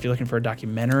 And if you're looking for a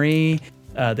documentary,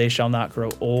 They Shall Not Grow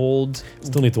Old.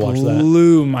 Still need to watch that.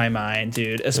 Blew my mind,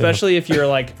 dude. Especially if you're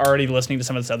like already listening to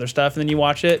some of this other stuff and then you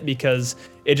watch it, because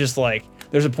it just like,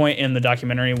 there's a point in the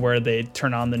documentary where they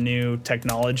turn on the new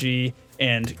technology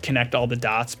and connect all the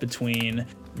dots between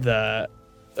the.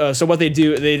 So what they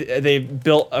do, they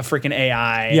built a freaking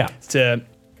AI to.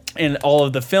 And all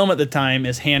of the film at the time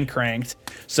is hand cranked,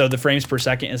 so the frames per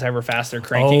second is however fast they're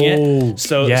cranking it.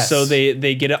 So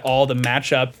they get it all to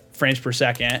match up frames per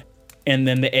second, and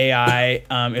then the AI,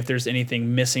 if there's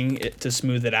anything missing, to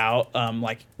smooth it out,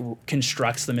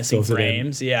 constructs the missing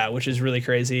frames. Yeah, which is really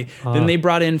crazy. Then they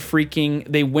brought in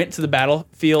they went to the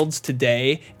battlefields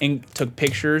today and took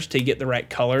pictures to get the right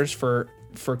colors for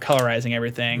colorizing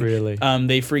everything. Really?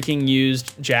 They freaking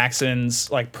used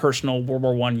Jackson's like personal World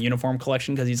War I uniform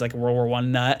collection, because he's like a World War I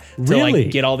nut, to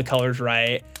like get all the colors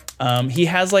right. He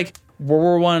has like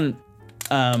World War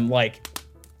I, like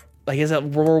is that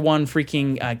World War I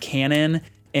freaking cannon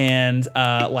and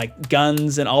like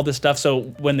guns and all this stuff. So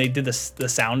when they did the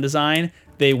sound design,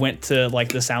 they went to like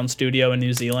the sound studio in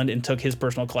New Zealand and took his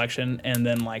personal collection and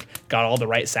then like got all the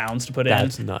right sounds to put in.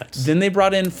 That's nuts. Then they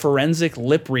brought in forensic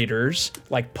lip readers,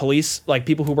 like police, like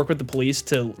people who work with the police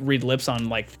to read lips on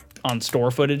like on store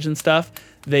footage and stuff.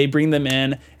 They bring them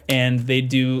in and they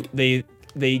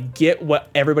get what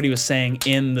everybody was saying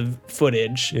in the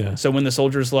footage. Yeah. So when the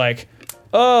soldier's like,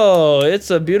 "Oh, it's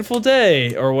a beautiful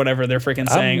day," or whatever they're freaking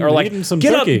saying, or like, eating some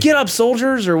 "Get turkey." up, get up,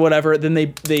 soldiers," or whatever. Then they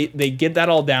get that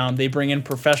all down. They bring in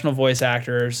professional voice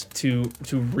actors to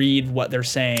read what they're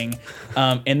saying,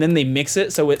 and then they mix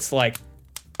it so it's like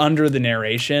under the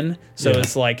narration. So Yeah.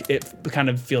 it's like it kind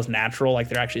of feels natural, like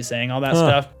they're actually saying all that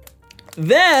stuff.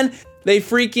 Then they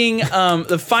freaking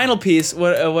the final piece.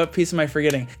 What piece am I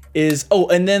forgetting?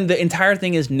 And then the entire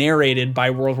thing is narrated by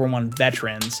World War I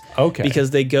veterans. Okay.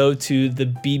 Because they go to the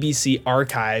BBC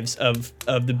archives of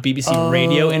the BBC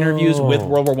radio interviews with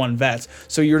World War I vets.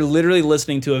 So you're literally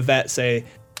listening to a vet say,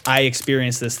 "I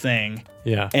experienced this thing,"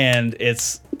 Yeah. and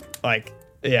it's like,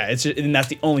 yeah, it's just, and that's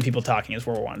the only people talking is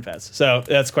World War I vets. So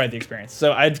that's quite the experience.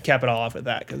 So I'd cap it all off with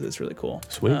that because it's really cool.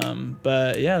 Sweet.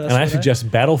 But yeah, that's And I what suggest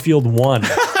Battlefield 1.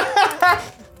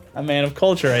 a man of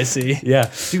culture, I see. Yeah.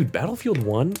 Dude, Battlefield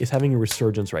 1 is having a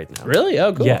resurgence right now. Really?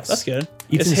 Oh, cool. Yes. That's good.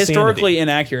 It's It's historically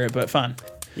inaccurate, but fun.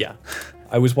 Yeah.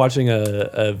 I was watching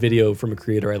a video from a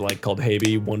creator I like called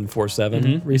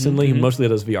Haby147 recently. He mostly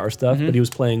does VR stuff, but he was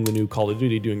playing the new Call of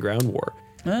Duty doing Ground War.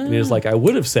 And he was like, I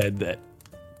would have said that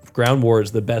Ground War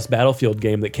is the best Battlefield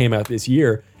game that came out this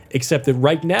year, except that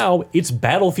right now it's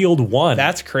Battlefield 1.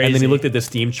 That's crazy. And then he looked at the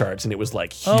Steam charts and it was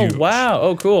like huge. Oh wow!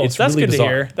 Oh cool. It's That's really good bizarre.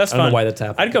 to hear. That's I fun. don't know why that's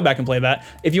happening. I'd go back and play that.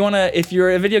 If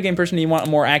you're a video game person and you want a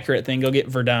more accurate thing, go get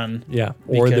Verdun. Yeah.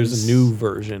 Or there's Because- a new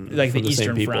version Like from the the same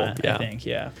Eastern people. Front, Yeah. I think.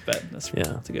 Yeah, but that's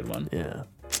a good one. Yeah.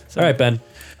 All right, Ben.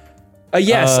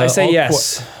 Yes, I say all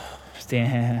yes. Sorry.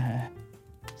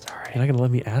 You're not gonna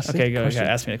let me ask. Okay, the go. question?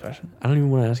 Ask me the question. I don't even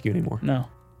want to ask you anymore. No.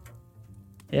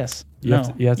 Yes. You no. have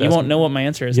to- you have to ask won't me- know what my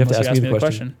answer is you have to unless you ask ask me me the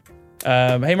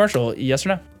the question. Hey Marshall, yes or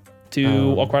no?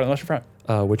 To All Quiet on the Western Front.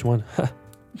 Which one?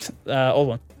 Old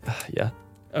one. Yeah.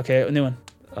 Okay, new one.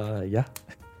 Yeah.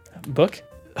 Book.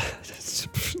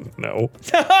 No.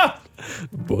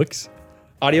 Books.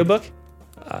 Audiobook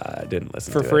I didn't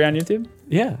listen for to free it. on YouTube.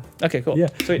 Yeah. Okay, cool. Yeah.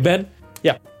 Sweet. Ben.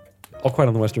 Yeah. All Quiet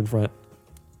on the Western Front.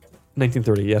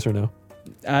 1930. Yes or no?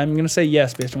 I'm gonna say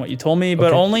yes based on what you told me, but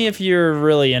Okay. only if you're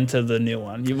really into the new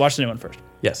one. You watch the new one first.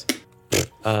 Yes.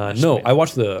 No, I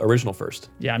watched the original first.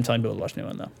 Yeah, I'm telling people to watch the new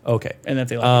one though, Okay. and if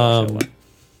they like watch the new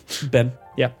one. Ben.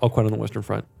 Yeah. All Quiet on the Western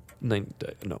Front.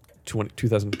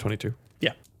 2022.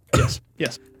 Yeah. Yes.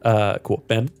 Yes. Cool.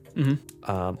 Ben.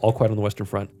 Mm-hmm. All Quiet on the Western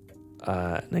Front.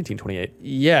 1928.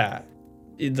 Yeah.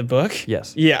 The book.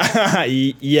 Yes. Yeah.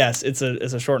 Yes. It's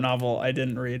a short novel. I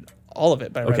didn't read all of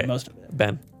it, but I Okay. read most of it.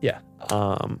 Ben. Yeah.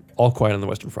 All Quiet on the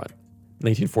Western Front.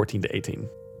 1914 to 18.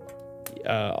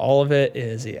 All of it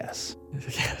is yes.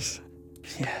 Yes.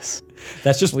 Yes.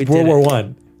 That's just We World did War it.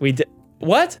 One. We did.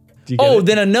 What? Do you get Oh, it?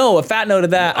 then a fat no to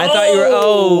that. I thought you were.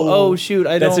 Oh, shoot.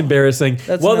 I That's don't. embarrassing.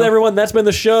 That's Well, no- everyone, that's been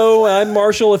the show. I'm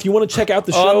Marshall. If you want to check out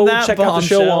the show, that check out the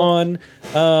show bombshell.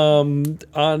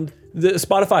 on the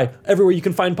Spotify, everywhere you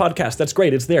can find podcasts. That's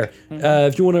great. It's there.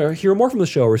 If you want to hear more from the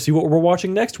show or see what we're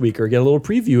watching next week or get a little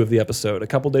preview of the episode a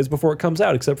couple days before it comes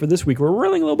out, except for this week, we're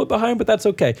running a little bit behind, but that's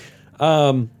okay.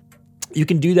 You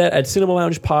can do that at Cinema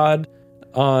Lounge Pod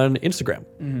on Instagram.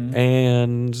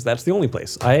 And that's the only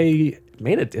place. I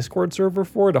made a Discord server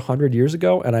for it 100 years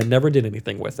ago, and I never did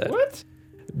anything with it. What?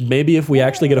 Maybe if we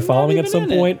actually get a I'm not following at even some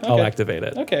in it. point, I'll Okay. activate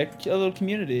it. Okay. A little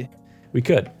community. We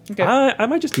could. Okay. I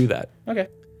might just do that. Okay.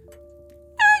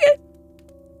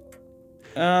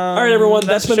 All right, everyone.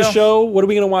 That's been a show. What are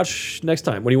we going to watch next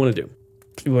time? What do you want to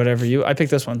do? Whatever you. I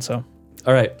picked this one, so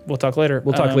All right. we'll talk later.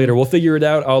 We'll talk later. We'll figure it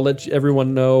out. I'll let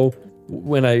everyone know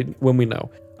when we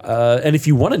know. And if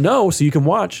you want to know so you can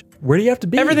watch, where do you have to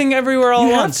be? Everything, everywhere, all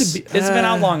You at have once. to be- It's been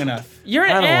out long enough. You're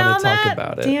I don't wanna wanna talk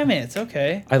about it. Damn it.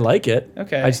 Okay. I like it.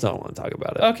 Okay. I just don't want to talk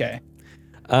about it. Okay.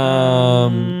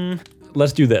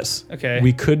 Let's do this. Okay.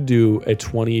 We could do a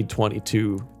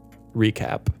 2022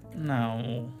 recap.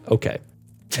 No. Okay.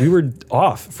 We were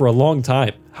off for a long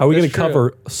time. How are we going That's to true.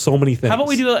 cover so many things? How about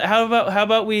we do? How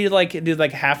about we like do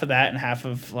like half of that and half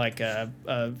of like a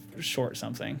short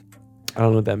something? I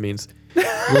don't know what that means.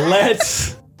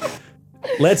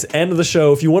 Let's end the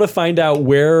show. If you want to find out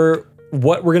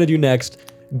what we're gonna do next,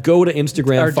 go to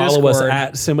Instagram, Our follow Discord.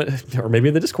 us at or maybe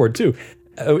the Discord too.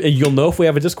 You'll know if we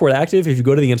have a Discord active if you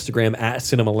go to the Instagram at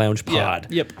Cinema Lounge Pod.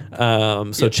 Yep.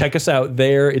 So check us out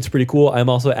there. It's pretty cool. I'm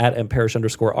also at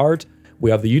mparish_art. We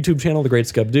have the YouTube channel, The Great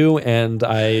Scub Do, and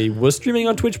I was streaming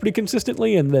on Twitch pretty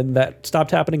consistently, and then that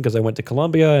stopped happening because I went to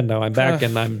Colombia, and now I'm back,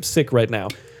 and I'm sick right now.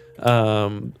 I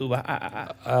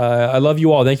love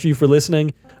you all. Thank you for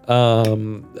listening.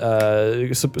 Support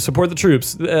the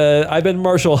troops. I've been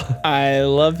Marshall. I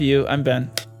love you. I'm Ben.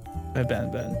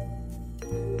 Ben.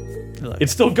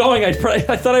 It's still going. I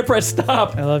thought I pressed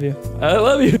stop. I love you. I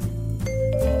love you.